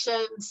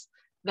mutations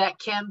that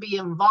can be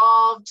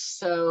involved.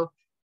 So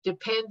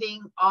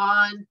depending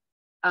on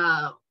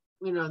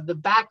the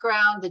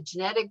background, the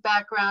genetic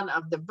background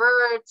of the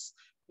birds,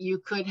 you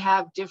could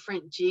have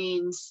different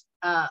genes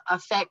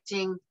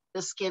affecting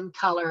the skin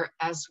color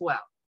as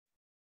well.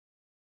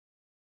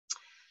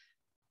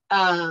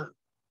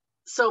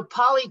 So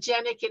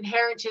polygenic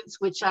inheritance,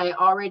 which I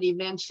already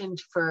mentioned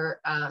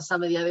for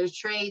some of the other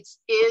traits,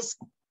 is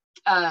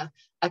a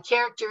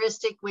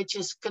characteristic which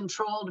is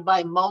controlled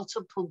by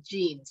multiple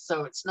genes.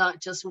 So it's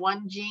not just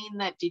one gene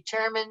that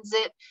determines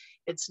it.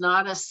 It's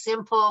not a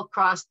simple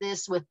cross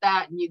this with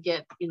that and you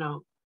get,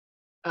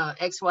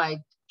 X, Y,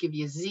 give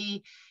you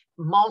Z.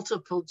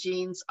 Multiple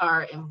genes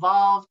are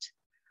involved.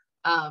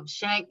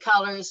 Shank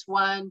color is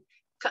one.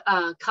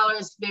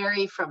 colors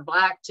vary from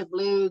black to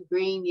blue,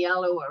 green,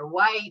 yellow, or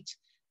white.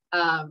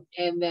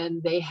 And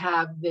then they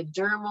have the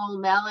dermal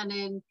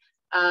melanin,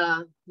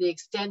 the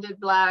extended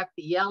black,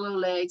 the yellow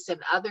legs,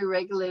 and other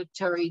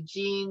regulatory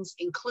genes,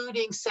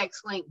 including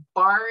sex-linked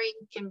barring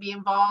can be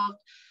involved,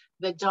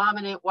 the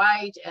dominant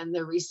white, and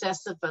the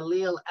recessive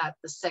allele at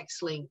the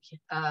sex-linked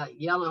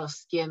yellow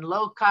skin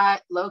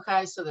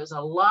loci. So there's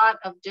a lot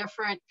of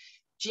different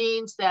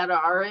genes that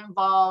are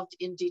involved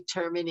in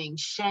determining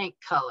shank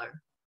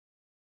color.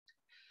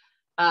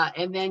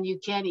 And then you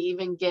can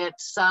even get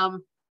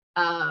some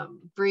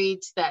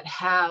breeds that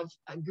have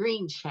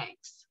green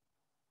shanks.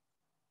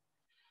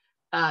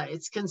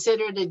 It's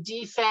considered a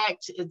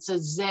defect. It's a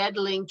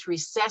Z-linked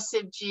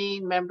recessive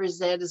gene. Remember,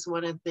 Z is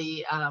one of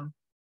the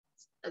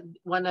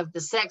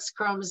sex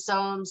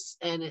chromosomes,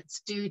 and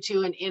it's due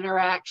to an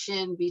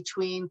interaction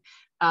between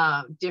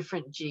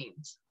different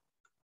genes.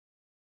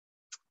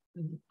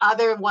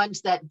 Other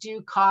ones that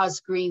do cause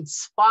green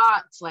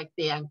spots, like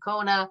the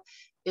Ancona,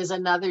 is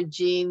another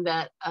gene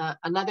that,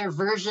 another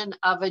version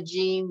of a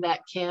gene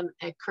that can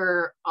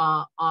occur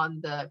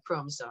on the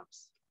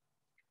chromosomes.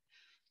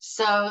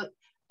 So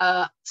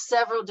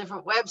several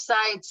different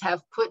websites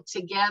have put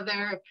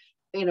together,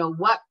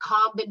 what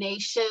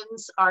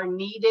combinations are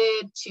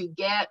needed to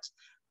get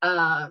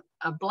a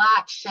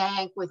black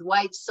shank with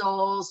white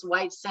soles,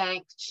 white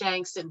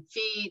shanks and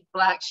feet,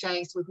 black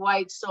shanks with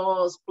white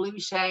soles, blue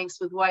shanks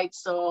with white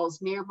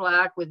soles, near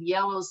black with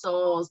yellow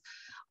soles.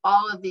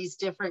 All of these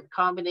different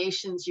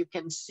combinations, you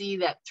can see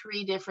that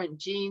 3 different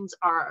genes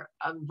are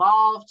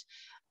involved,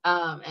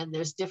 and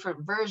there's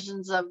different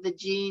versions of the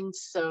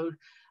genes. So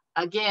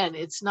again,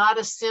 it's not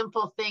a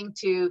simple thing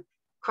to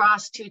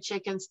cross 2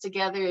 chickens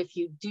together if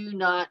you do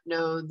not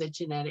know the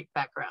genetic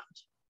background.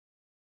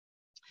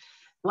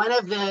 One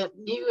of the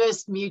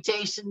newest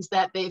mutations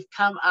that they've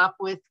come up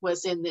with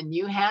was in the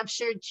New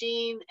Hampshire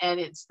gene, and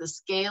it's the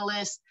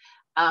scaleless.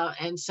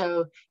 And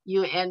so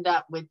you end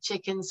up with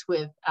chickens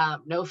with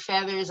no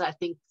feathers. I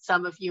think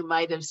some of you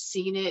might have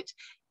seen it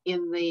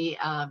in the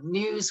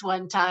news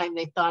one time.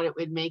 They thought it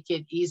would make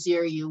it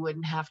easier. You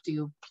wouldn't have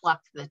to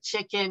pluck the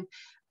chicken,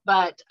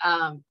 but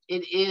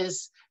it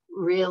is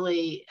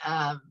really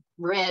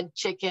red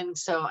chicken.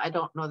 So I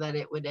don't know that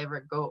it would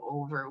ever go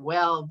over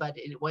well, but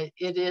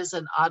it is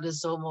an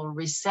autosomal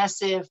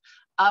recessive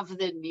of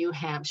the New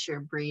Hampshire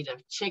breed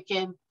of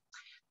chicken.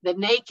 The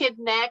naked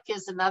neck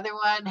is another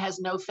one, has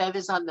no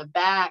feathers on the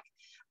back.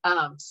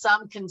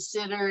 Some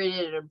consider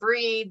it a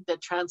breed, the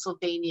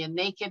Transylvania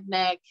naked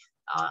neck,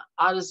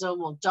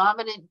 autosomal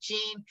dominant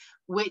gene,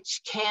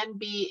 which can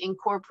be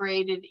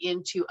incorporated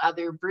into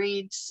other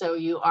breeds. So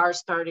you are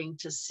starting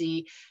to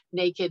see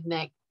naked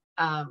neck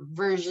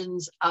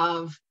versions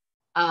of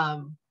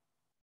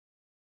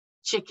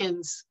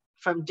chickens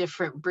from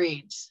different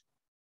breeds.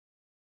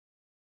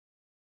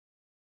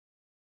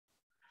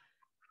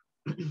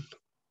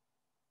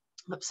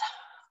 Oops.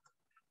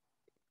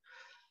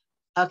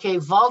 Okay,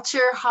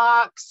 vulture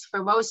hawks,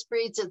 for most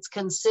breeds, it's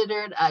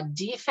considered a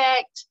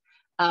defect.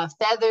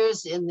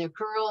 Feathers in the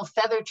crural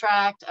feather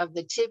tract of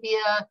the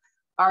tibia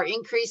are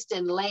increased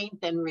in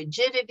length and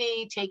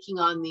rigidity, taking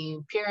on the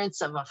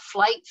appearance of a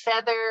flight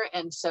feather.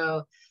 And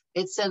so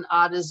it's an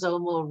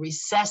autosomal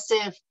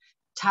recessive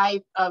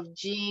type of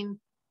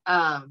gene.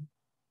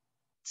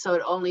 So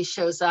it only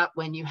shows up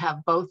when you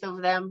have both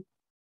of them.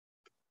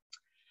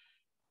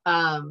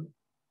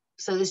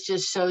 So this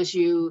just shows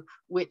you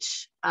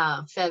which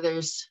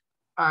feathers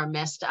are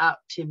messed up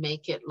to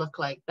make it look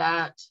like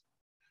that.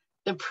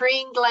 The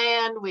preen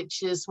gland,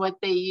 which is what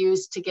they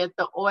use to get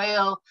the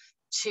oil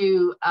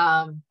to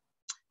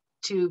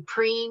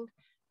preen.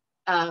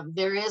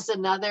 There is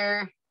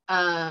another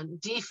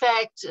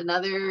defect,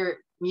 another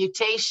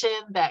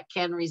mutation that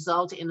can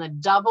result in a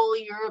double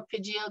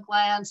uropygial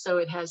gland. So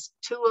it has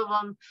 2 of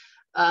them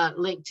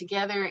linked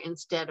together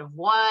instead of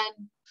 1.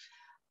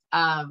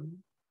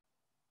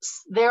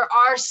 There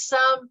are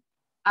some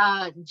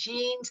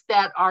genes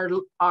that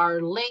are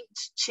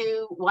linked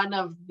to one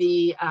of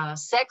the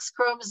sex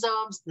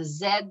chromosomes, the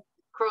Z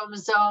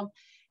chromosome,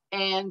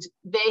 and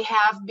they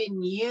have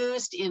been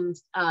used in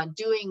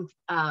doing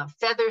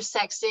feather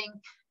sexing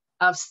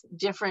of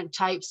different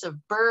types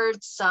of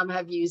birds. Some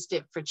have used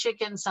it for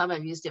chickens, some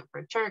have used it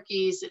for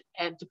turkeys.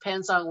 It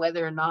depends on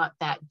whether or not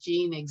that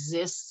gene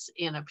exists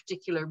in a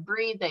particular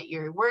breed that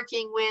you're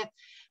working with,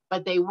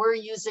 but they were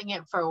using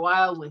it for a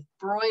while with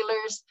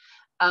broilers.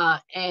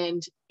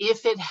 And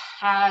if it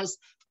has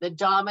the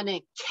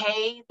dominant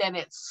K, then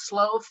it's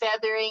slow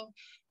feathering.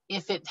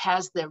 If it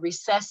has the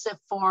recessive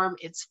form,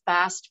 it's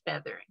fast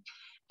feathering.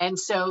 And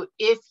so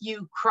if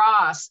you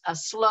cross a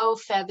slow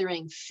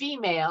feathering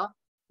female,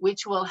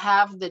 which will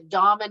have the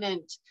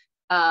dominant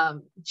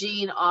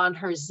gene on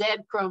her Z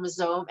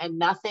chromosome and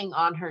nothing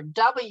on her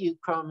W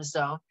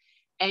chromosome,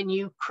 and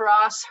you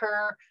cross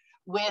her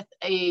with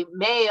a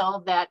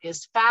male that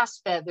is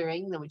fast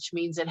feathering, which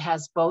means it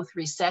has both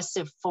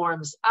recessive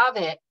forms of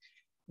it,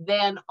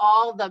 then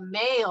all the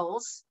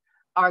males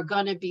are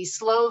going to be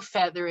slow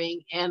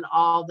feathering and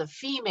all the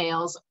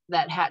females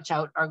that hatch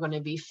out are going to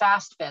be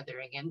fast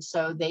feathering. And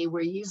so they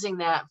were using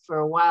that for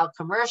a while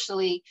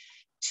commercially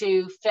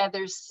to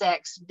feather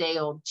sex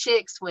day-old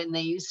chicks when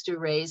they used to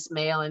raise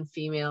male and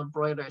female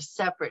broilers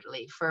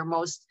separately. For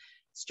most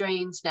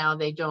strains now,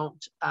 they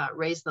don't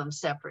raise them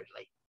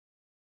separately.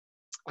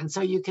 And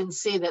so you can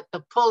see that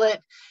the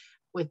pullet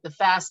with the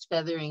fast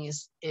feathering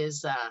is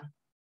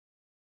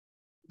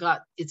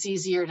it's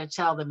easier to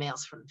tell the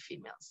males from the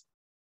females.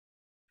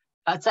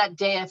 That's that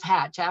day of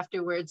hatch.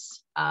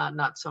 Afterwards,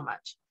 not so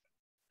much.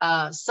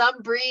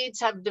 Some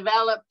breeds have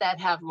developed that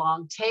have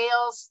long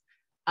tails.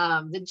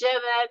 The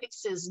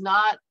genetics is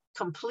not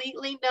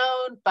completely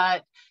known,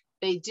 but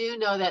they do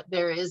know that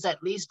there is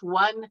at least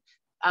one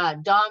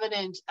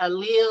dominant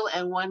allele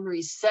and one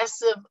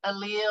recessive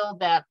allele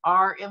that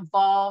are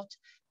involved.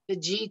 The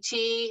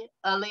GT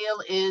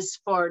allele is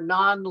for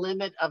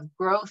non-limit of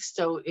growth,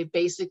 so it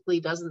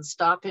basically doesn't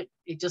stop it,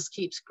 it just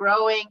keeps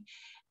growing.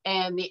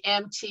 And the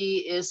MT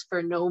is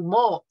for no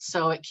molt,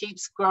 so it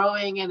keeps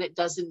growing and it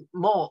doesn't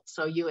molt,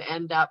 so you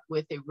end up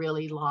with a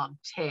really long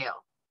tail.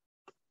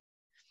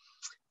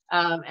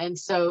 And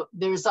so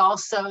there's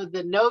also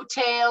the no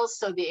tail,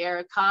 so the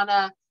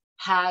Araucana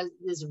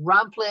is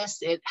rumpless,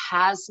 it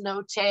has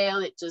no tail,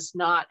 it does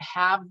not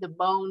have the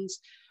bones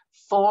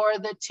for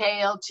the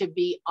tail to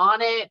be on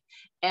it,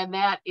 and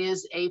that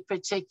is a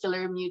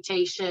particular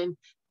mutation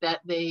that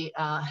they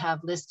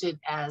have listed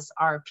as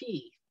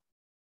RP.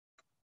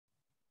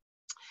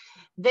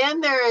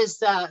 Then there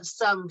is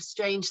some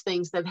strange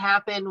things that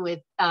happen with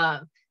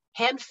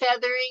hen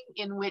feathering,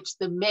 in which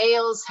the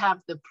males have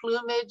the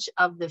plumage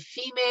of the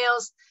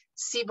females.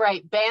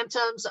 Seabright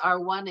bantams are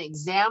one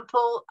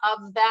example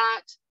of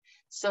that,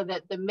 so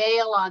that the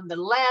male on the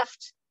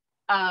left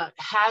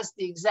has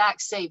the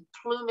exact same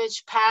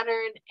plumage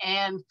pattern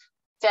and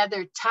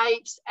feather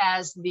types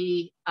as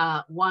the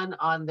one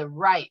on the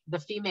right, the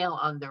female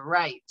on the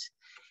right.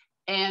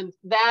 And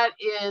that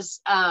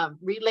is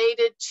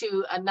related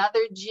to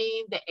another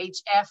gene, the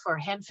HF or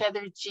hen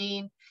feather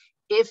gene.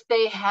 If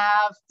they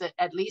have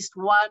at least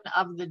one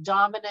of the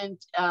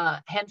dominant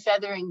hen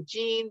feathering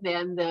gene,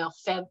 then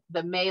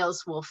the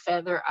males will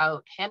feather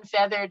out hen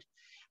feathered.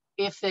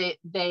 If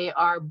they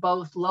are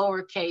both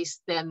lowercase,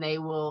 then they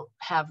will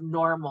have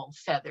normal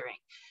feathering.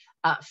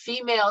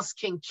 Females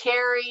can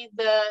carry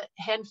the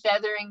hen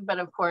feathering, but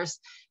of course,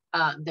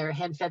 they're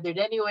hen feathered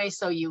anyway,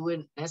 so you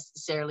wouldn't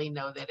necessarily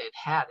know that it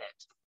had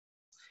it.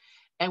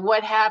 And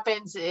what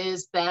happens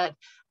is that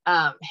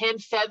hen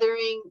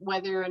feathering,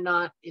 whether or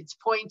not it's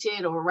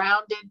pointed or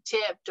rounded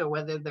tipped, or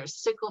whether they're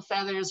sickle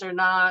feathers or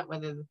not,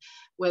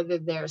 whether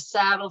they're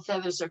saddle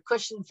feathers or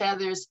cushion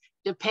feathers,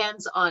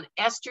 depends on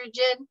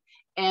estrogen.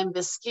 And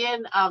the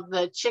skin of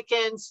the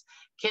chickens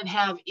can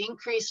have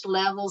increased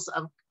levels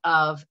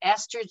of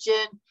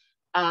estrogen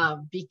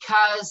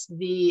because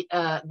they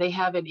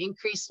have an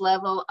increased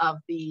level of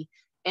the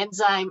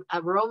enzyme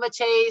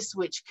aromatase,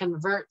 which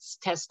converts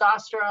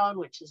testosterone,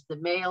 which is the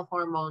male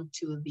hormone,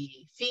 to the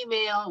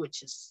female,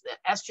 which is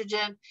the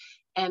estrogen.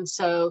 And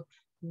so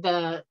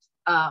the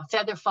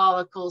feather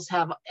follicles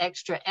have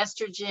extra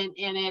estrogen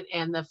in it,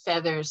 and the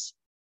feathers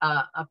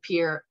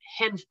appear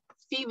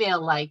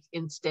female-like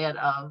instead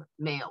of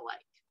male-like.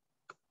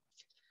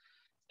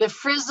 The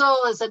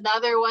frizzle is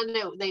another one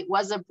that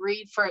was a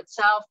breed for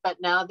itself, but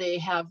now they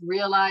have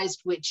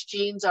realized which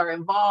genes are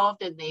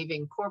involved, and they've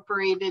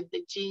incorporated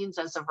the genes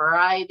as a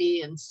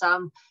variety in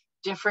some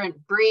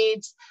different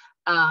breeds.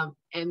 And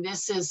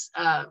this is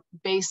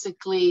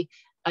basically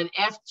an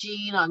F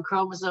gene on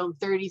chromosome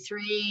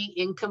 33,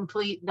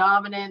 incomplete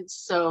dominance.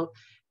 So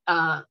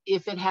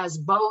if it has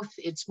both,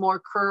 it's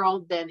more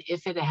curled than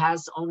if it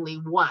has only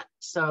one.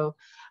 So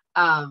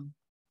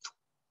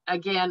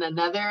again,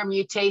 another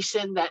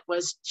mutation that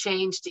was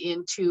changed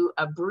into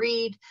a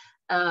breed.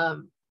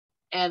 And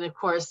of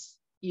course,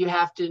 you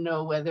have to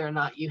know whether or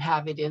not you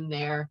have it in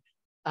there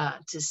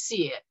to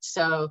see it.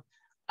 So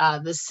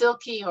the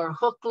silky or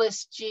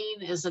hookless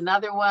gene is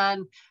another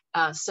one.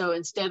 So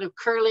instead of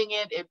curling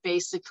it, it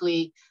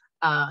basically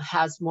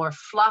has more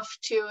fluff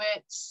to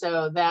it.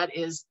 So that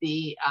is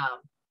the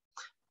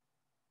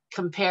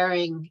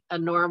comparing a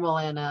normal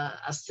and a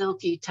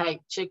silky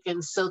type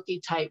chicken, silky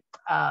type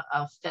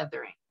of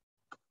feathering.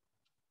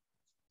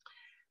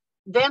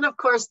 Then, of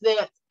course,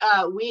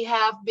 we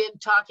have been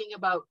talking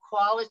about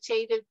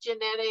qualitative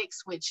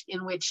genetics,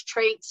 in which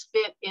traits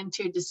fit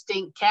into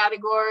distinct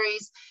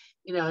categories.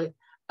 You know,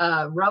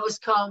 rose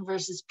comb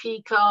versus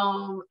pea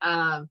comb,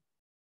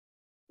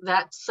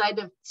 that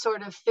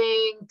sort of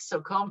thing.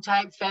 So comb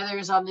type,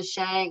 feathers on the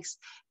shanks,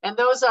 and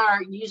those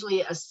are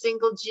usually a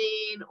single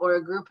gene or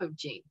a group of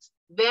genes.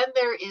 Then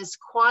there is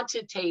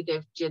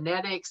quantitative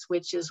genetics,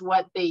 which is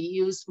what they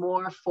use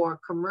more for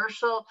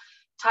commercial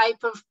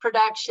type of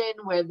production,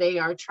 where they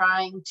are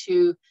trying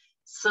to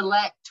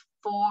select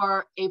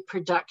for a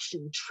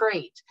production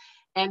trait.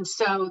 And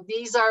so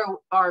these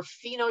are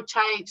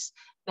phenotypes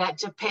that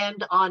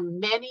depend on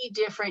many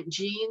different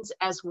genes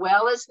as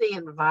well as the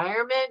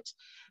environment,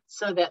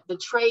 so that the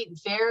trait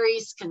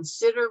varies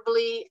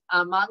considerably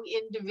among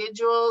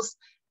individuals.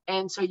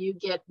 And so you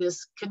get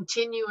this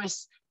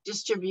continuous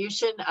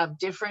distribution of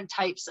different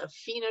types of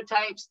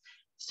phenotypes.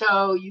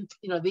 So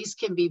these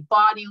can be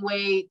body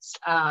weights,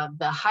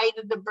 the height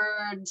of the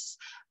birds,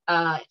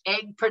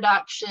 egg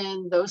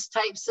production, those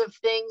types of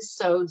things.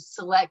 So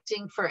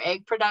selecting for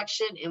egg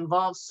production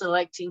involves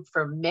selecting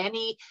for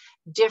many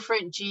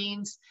different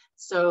genes.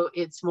 So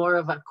it's more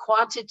of a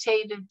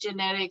quantitative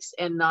genetics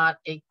and not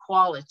a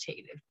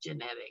qualitative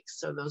genetics.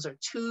 So those are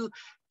two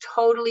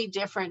totally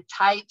different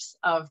types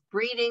of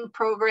breeding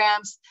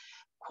programs.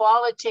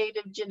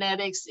 Qualitative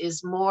genetics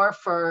is more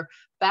for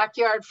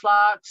backyard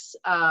flocks,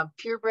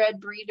 purebred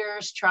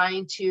breeders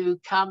trying to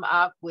come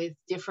up with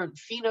different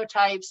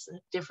phenotypes,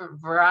 different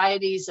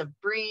varieties of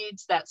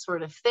breeds, that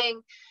sort of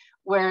thing.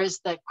 Whereas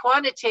the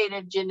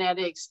quantitative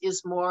genetics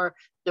is more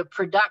the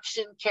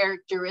production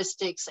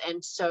characteristics,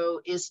 and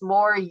so is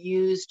more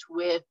used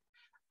with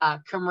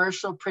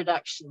commercial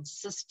production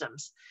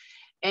systems.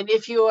 And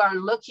if you are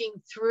looking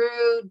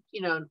through,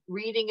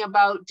 reading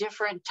about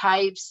different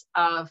types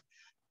of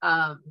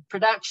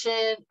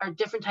production or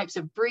different types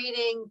of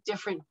breeding,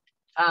 different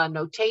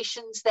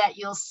notations that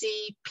you'll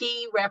see.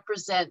 P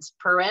represents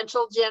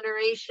parental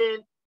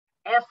generation.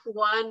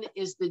 F1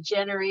 is the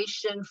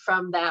generation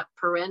from that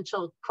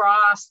parental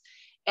cross.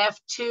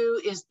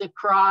 F2 is the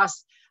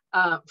cross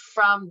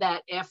from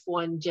that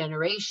F1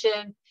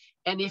 generation.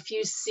 And if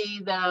you see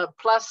the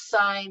plus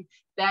sign,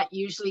 that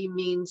usually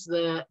means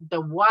the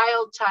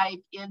wild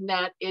type, in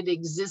that it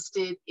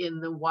existed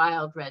in the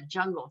wild red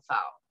jungle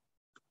fowl.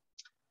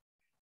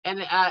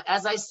 And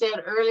as I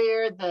said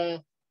earlier,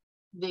 the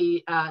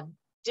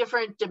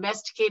different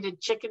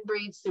domesticated chicken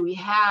breeds that we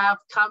have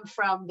come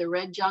from the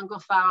red jungle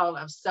fowl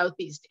of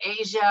Southeast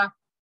Asia.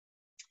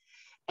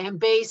 And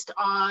based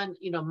on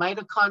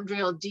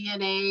mitochondrial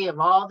DNA of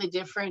all the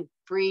different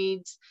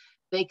breeds,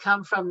 they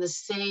come from the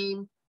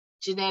same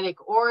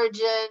genetic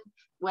origin,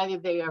 whether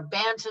they are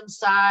bantam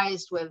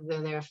sized,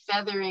 whether they're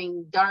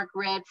feathering dark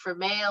red for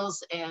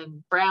males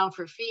and brown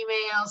for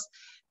females.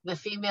 The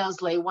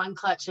females lay 1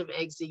 clutch of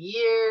eggs a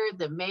year.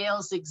 The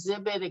males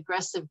exhibit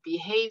aggressive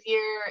behavior,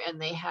 and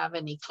they have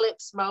an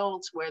eclipse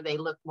moult where they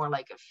look more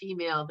like a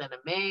female than a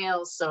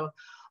male. So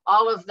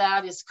all of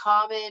that is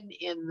common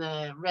in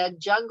the red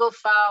jungle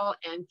fowl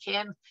and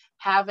can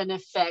have an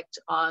effect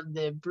on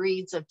the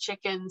breeds of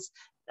chickens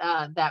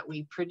that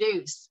we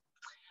produce.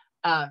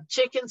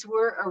 Chickens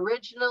were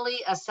originally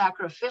a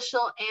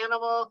sacrificial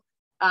animal.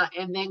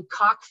 And then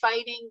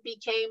cockfighting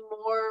became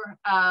more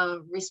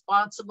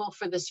responsible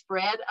for the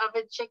spread of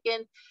a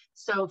chicken.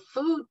 So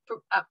food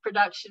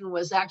production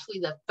was actually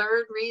the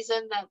third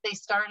reason that they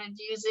started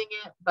using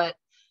it. But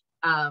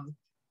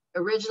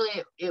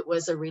originally it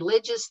was a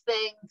religious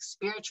thing,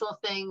 spiritual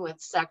thing with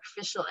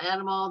sacrificial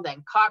animal,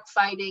 then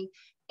cockfighting.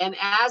 And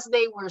as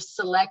they were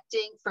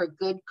selecting for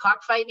good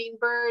cockfighting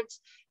birds,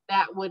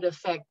 that would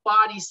affect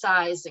body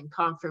size and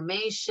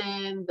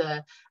conformation,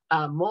 the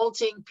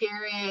molting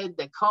period,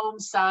 the comb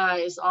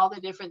size, all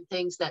the different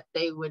things that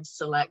they would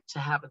select to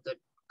have a good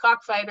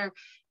cockfighter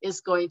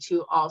is going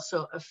to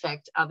also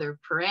affect other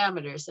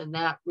parameters. And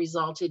that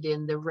resulted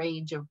in the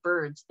range of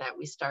birds that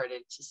we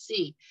started to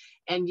see.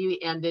 And you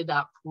ended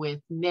up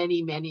with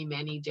many, many,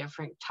 many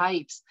different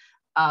types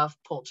of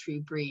poultry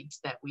breeds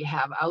that we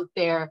have out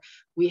there.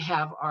 We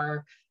have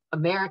our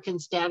American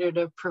standard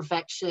of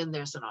perfection,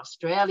 there's an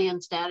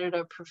Australian standard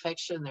of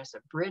perfection, there's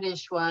a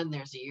British one,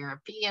 there's a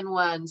European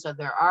one. So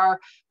there are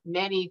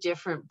many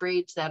different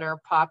breeds that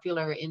are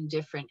popular in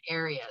different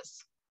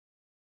areas.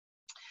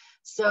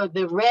 So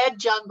the red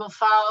jungle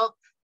fowl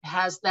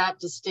has that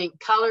distinct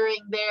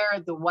coloring there,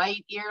 the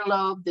white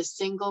earlobe, the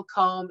single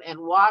comb and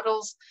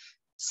wattles.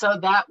 So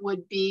that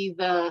would be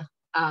the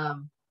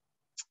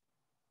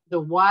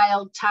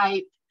wild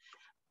type.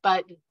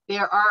 But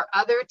there are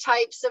other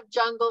types of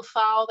jungle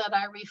fowl that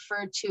I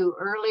referred to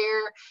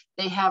earlier.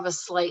 They have a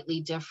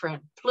slightly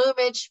different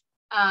plumage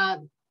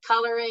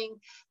coloring.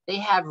 They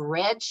have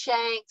red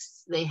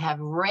shanks. They have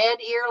red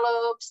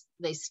earlobes.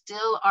 They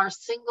still are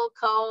single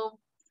comb.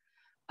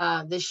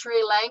 The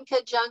Sri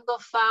Lanka jungle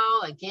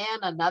fowl, again,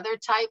 another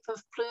type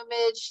of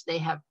plumage. They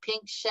have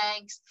pink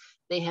shanks.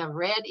 They have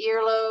red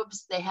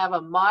earlobes. They have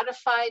a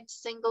modified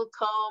single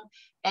comb,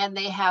 and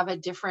they have a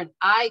different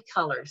eye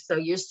color. So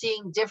you're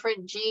seeing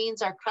different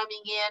genes are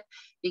coming in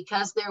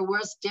because there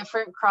was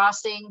different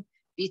crossing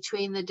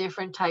between the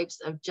different types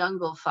of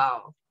jungle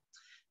fowl.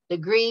 The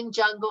green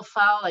jungle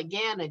fowl,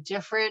 again, a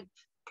different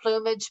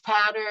plumage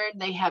pattern.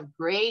 They have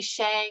gray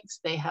shanks.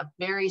 They have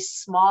very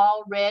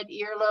small red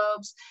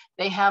earlobes.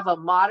 They have a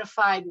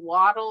modified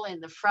wattle in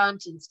the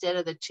front instead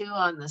of the two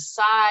on the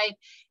side.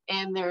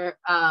 And their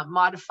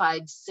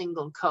modified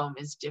single comb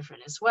is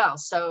different as well.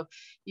 So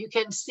you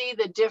can see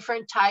the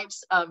different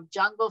types of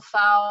jungle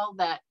fowl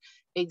that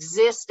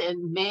exist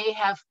and may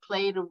have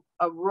played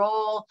a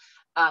role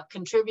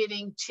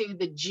contributing to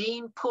the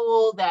gene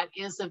pool that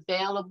is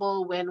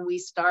available when we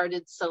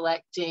started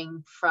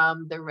selecting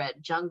from the red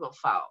jungle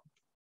fowl.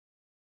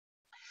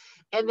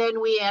 And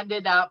then we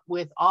ended up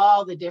with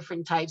all the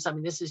different types. I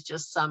mean, this is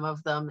just some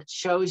of them. It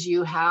shows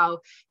you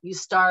how you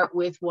start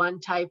with one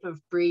type of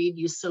breed,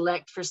 you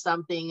select for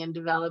something and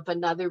develop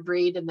another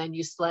breed, and then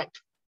you select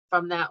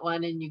from that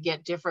one and you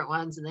get different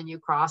ones, and then you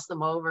cross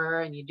them over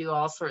and you do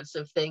all sorts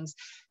of things.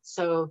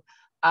 So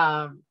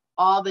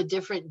all the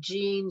different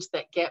genes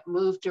that get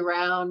moved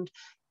around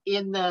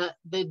in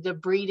the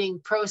breeding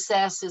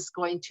process is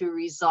going to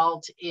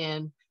result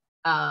in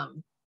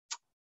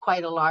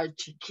quite a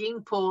large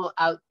gene pool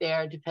out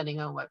there,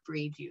 depending on what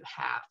breed you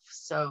have.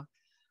 So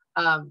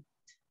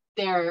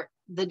the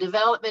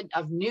development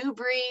of new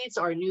breeds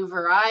or new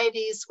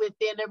varieties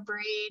within a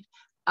breed,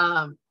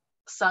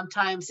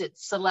 sometimes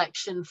it's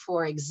selection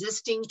for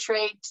existing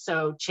traits,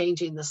 so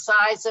changing the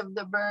size of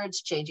the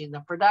birds, changing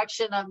the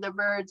production of the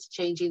birds,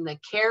 changing the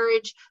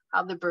carriage,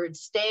 how the bird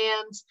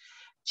stands,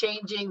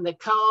 changing the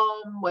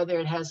comb, whether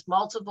it has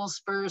multiple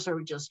spurs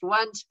or just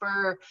one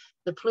spur,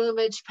 the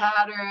plumage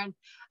pattern.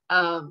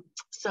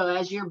 So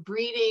as you're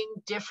breeding,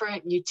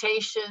 different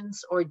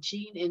mutations or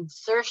gene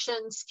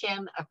insertions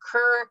can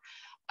occur.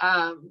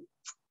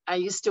 I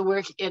used to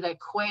work in a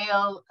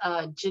quail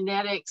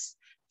genetics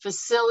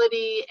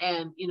facility,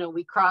 and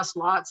we crossed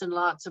lots and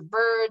lots of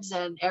birds,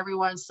 and every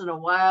once in a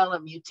while a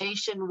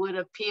mutation would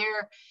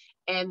appear,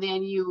 and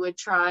then you would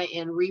try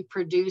and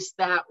reproduce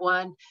that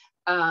one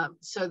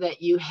so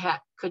that you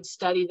could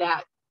study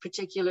that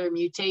particular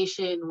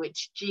mutation,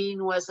 which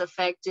gene was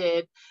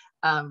affected.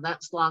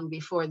 That's long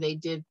before they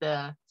did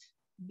the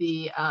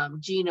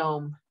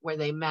genome, where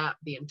they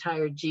mapped the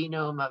entire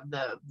genome of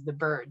the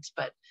birds.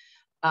 But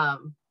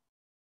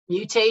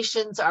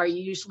mutations are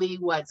usually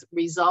what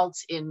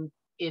results in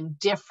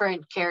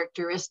different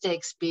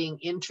characteristics being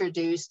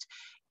introduced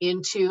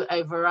into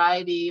a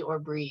variety or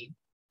breed.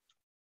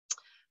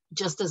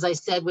 Just as I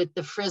said with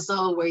the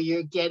frizzle, where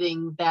you're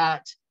getting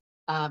that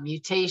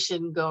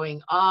mutation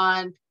going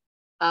on,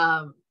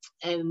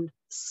 and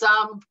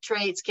some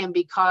traits can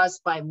be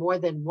caused by more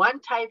than one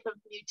type of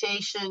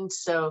mutation,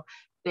 so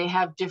they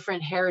have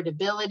different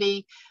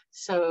heritability.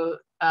 So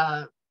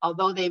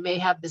although they may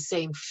have the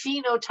same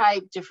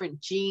phenotype,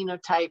 different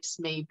genotypes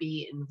may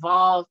be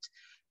involved.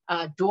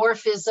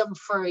 Dwarfism,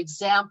 for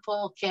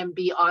example, can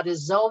be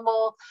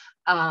autosomal,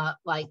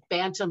 like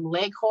bantam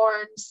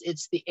leghorns.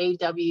 It's the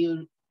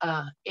ADW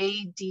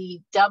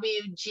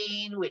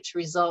gene, which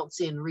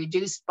results in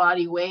reduced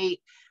body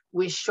weight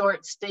with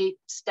short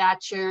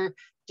stature,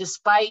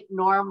 despite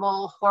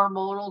normal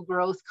hormonal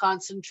growth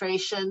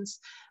concentrations.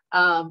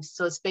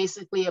 So it's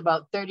basically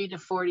about 30 to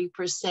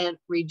 40%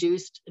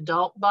 reduced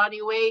adult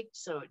body weight.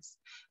 So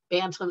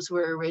bantams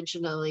were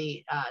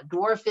originally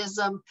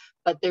dwarfism,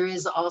 but there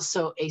is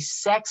also a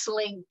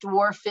sex-linked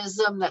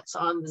dwarfism that's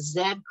on the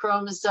Z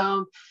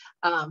chromosome.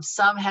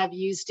 Some have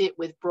used it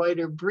with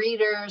broiler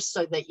breeders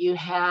so that you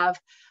have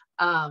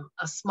a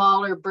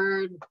smaller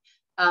bird,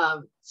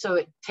 so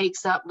it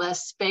takes up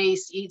less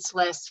space, eats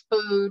less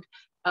food,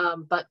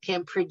 but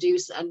can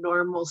produce a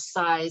normal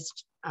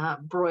sized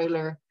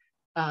broiler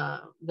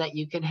that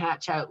you can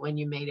hatch out when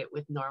you mate it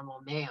with normal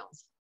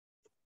males.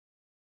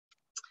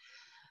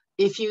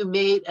 If you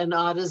mate an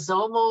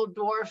autosomal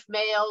dwarf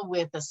male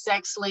with a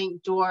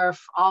sex-linked dwarf,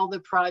 all the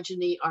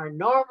progeny are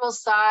normal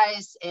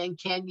size and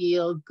can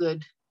yield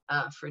good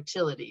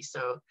fertility.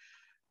 So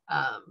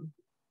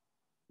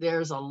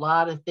there's a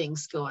lot of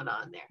things going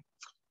on there.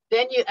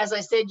 Then as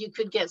I said, you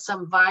could get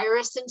some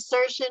virus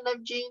insertion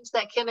of genes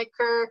that can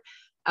occur.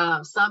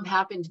 Some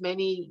happened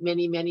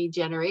many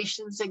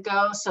generations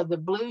ago. So the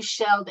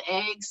blue-shelled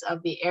eggs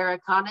of the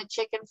Araucana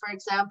chicken, for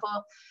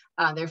example,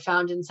 they're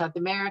found in South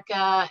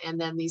America. And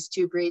then these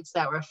two breeds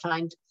that were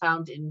found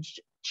in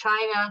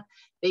China,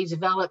 they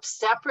developed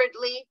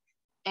separately.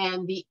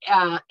 And the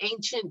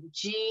ancient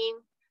gene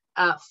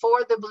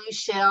for the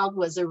blue-shelled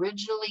was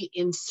originally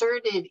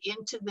inserted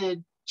into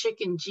the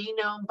chicken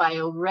genome by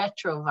a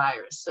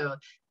retrovirus. So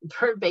the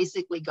bird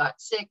basically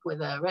got sick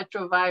with a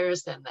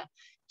retrovirus, and the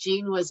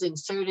gene was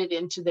inserted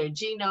into their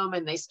genome,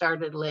 and they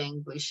started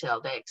laying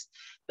blue-shelled eggs.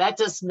 That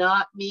does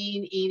not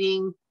mean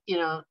eating,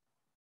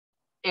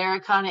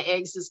 Araucana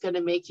eggs is going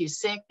to make you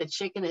sick. The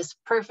chicken is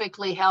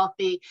perfectly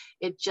healthy.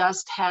 It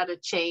just had a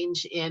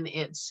change in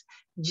its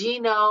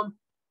genome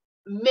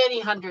many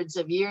hundreds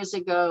of years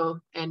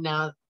ago, and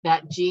now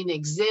that gene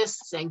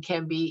exists and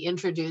can be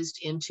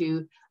introduced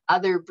into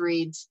other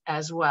breeds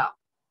as well.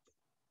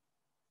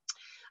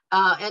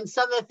 And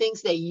some of the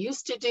things they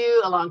used to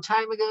do a long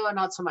time ago, and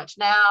not so much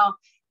now,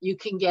 you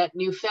can get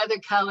new feather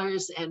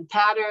colors and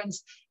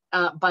patterns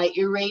by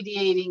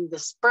irradiating the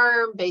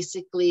sperm,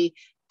 basically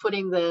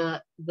putting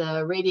the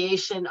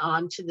radiation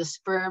onto the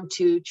sperm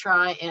to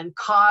try and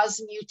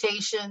cause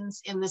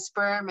mutations in the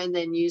sperm, and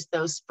then use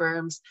those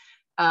sperms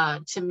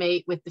to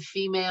mate with the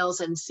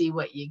females and see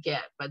what you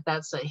get. But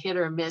that's a hit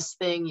or miss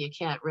thing. You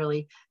can't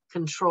really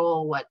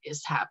control what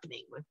is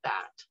happening with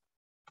that.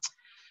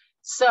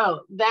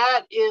 So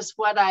that is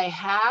what I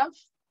have.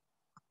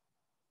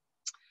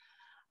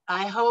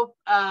 I hope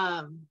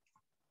that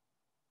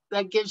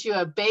gives you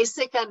a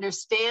basic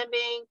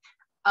understanding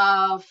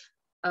of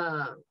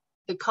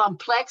the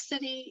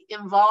complexity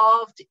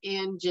involved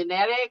in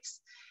genetics,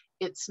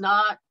 it's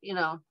not, you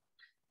know,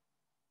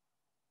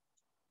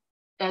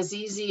 as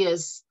easy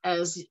as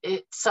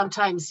it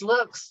sometimes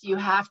looks. You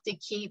have to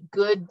keep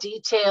good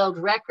detailed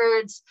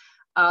records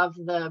of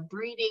the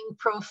breeding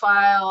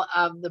profile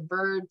of the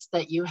birds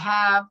that you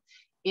have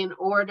in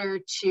order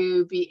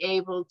to be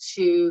able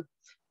to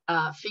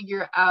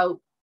figure out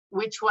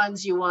which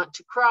ones you want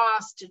to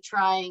cross to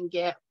try and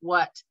get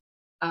what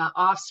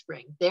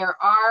offspring. There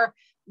are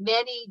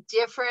many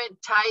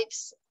different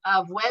types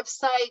of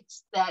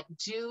websites that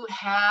do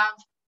have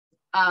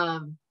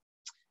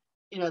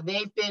you know,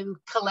 they've been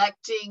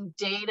collecting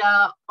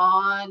data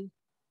on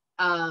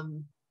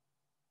the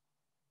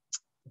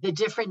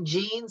different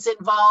genes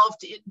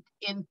involved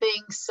in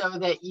things so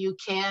that you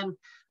can,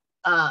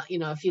 you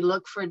know, if you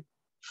look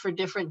for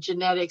different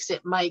genetics,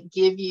 it might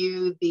give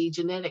you the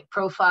genetic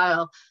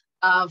profile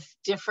of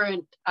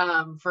different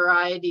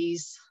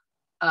varieties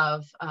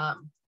of,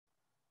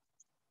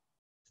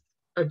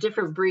 or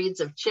different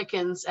breeds of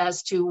chickens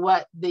as to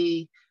what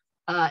the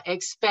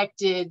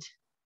expected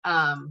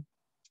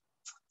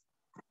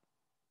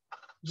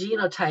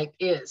genotype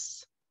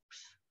is.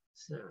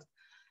 So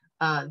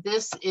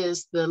this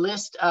is the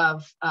list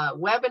of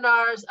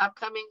webinars,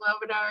 upcoming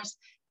webinars.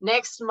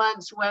 Next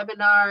month's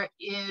webinar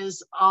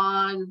is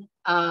on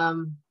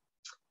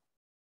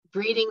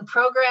breeding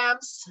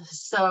programs.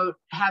 So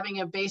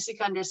having a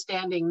basic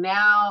understanding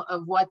now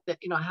of what the,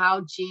 you know,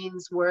 how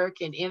genes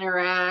work and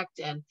interact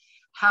and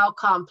how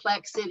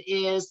complex it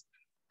is.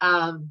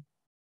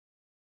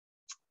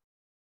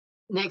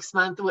 Next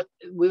month,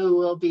 we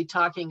will be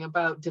talking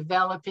about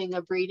developing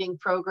a breeding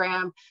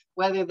program,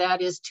 whether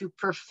that is to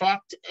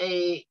perfect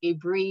a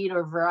breed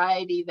or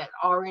variety that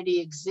already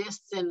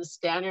exists in the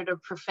standard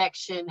of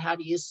perfection. How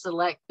do you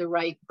select the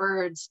right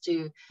birds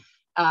to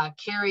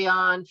carry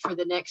on for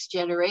the next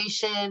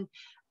generation,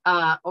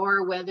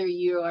 or whether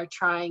you are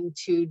trying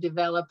to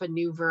develop a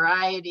new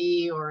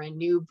variety or a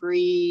new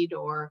breed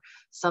or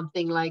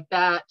something like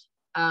that.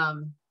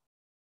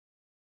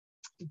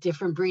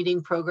 Different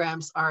breeding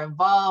programs are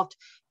involved.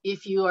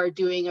 If you are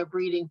doing a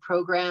breeding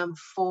program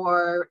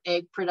for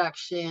egg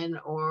production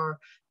or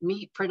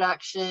meat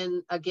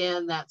production,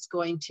 again, that's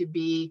going to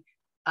be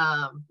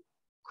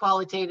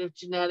qualitative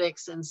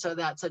genetics. And so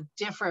that's a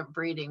different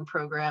breeding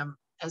program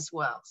as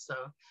well. So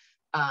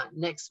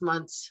next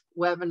month's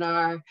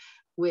webinar,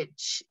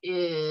 which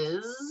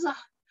is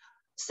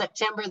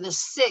September the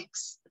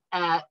 6th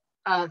at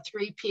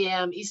 3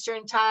 p.m.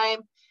 Eastern time,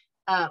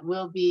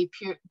 will be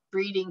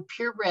breeding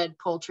purebred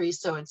poultry.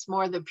 So it's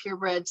more the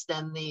purebreds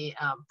than the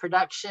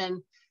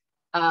production.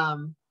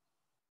 And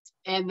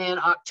then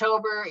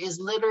October is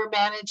litter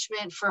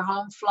management for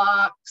home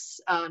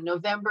flocks.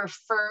 November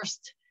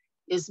 1st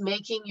is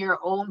making your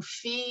own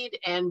feed.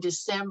 And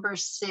December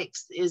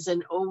 6th is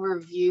an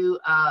overview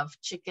of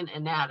chicken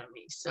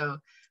anatomy. So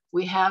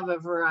we have a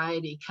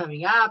variety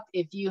coming up.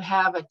 If you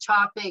have a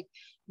topic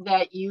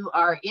that you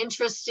are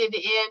interested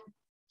in,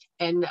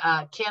 and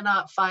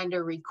cannot find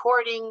a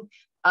recording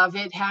of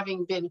it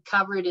having been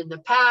covered in the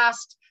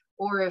past,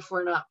 or if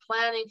we're not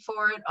planning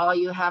for it, all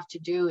you have to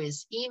do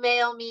is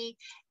email me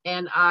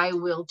and I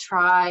will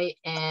try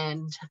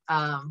and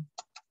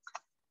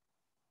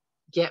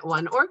get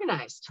one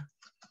organized.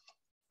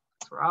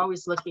 We're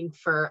always looking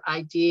for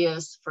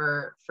ideas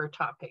for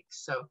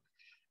topics. So,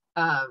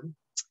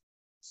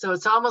 so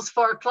it's almost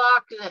 4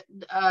 o'clock.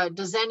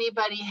 Does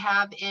anybody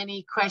have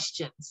any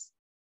questions?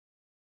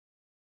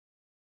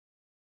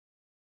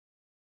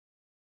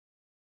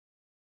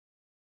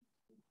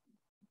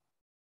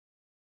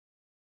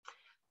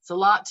 It's a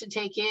lot to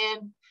take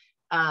in.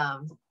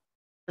 As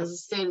I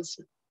said,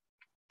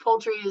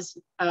 poultry is,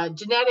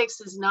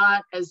 genetics is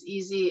not as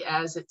easy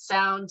as it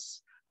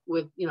sounds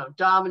with, you know,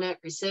 dominant,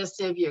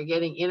 recessive. You're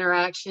getting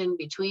interaction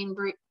between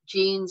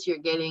genes. You're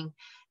getting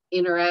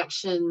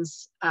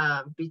interactions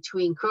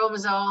between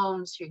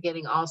chromosomes. You're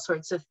getting all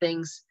sorts of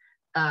things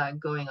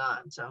going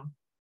on. So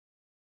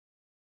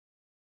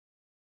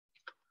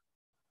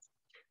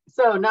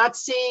not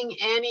seeing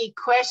any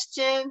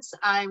questions,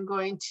 I'm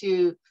going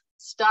to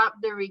stop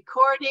the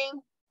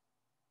recording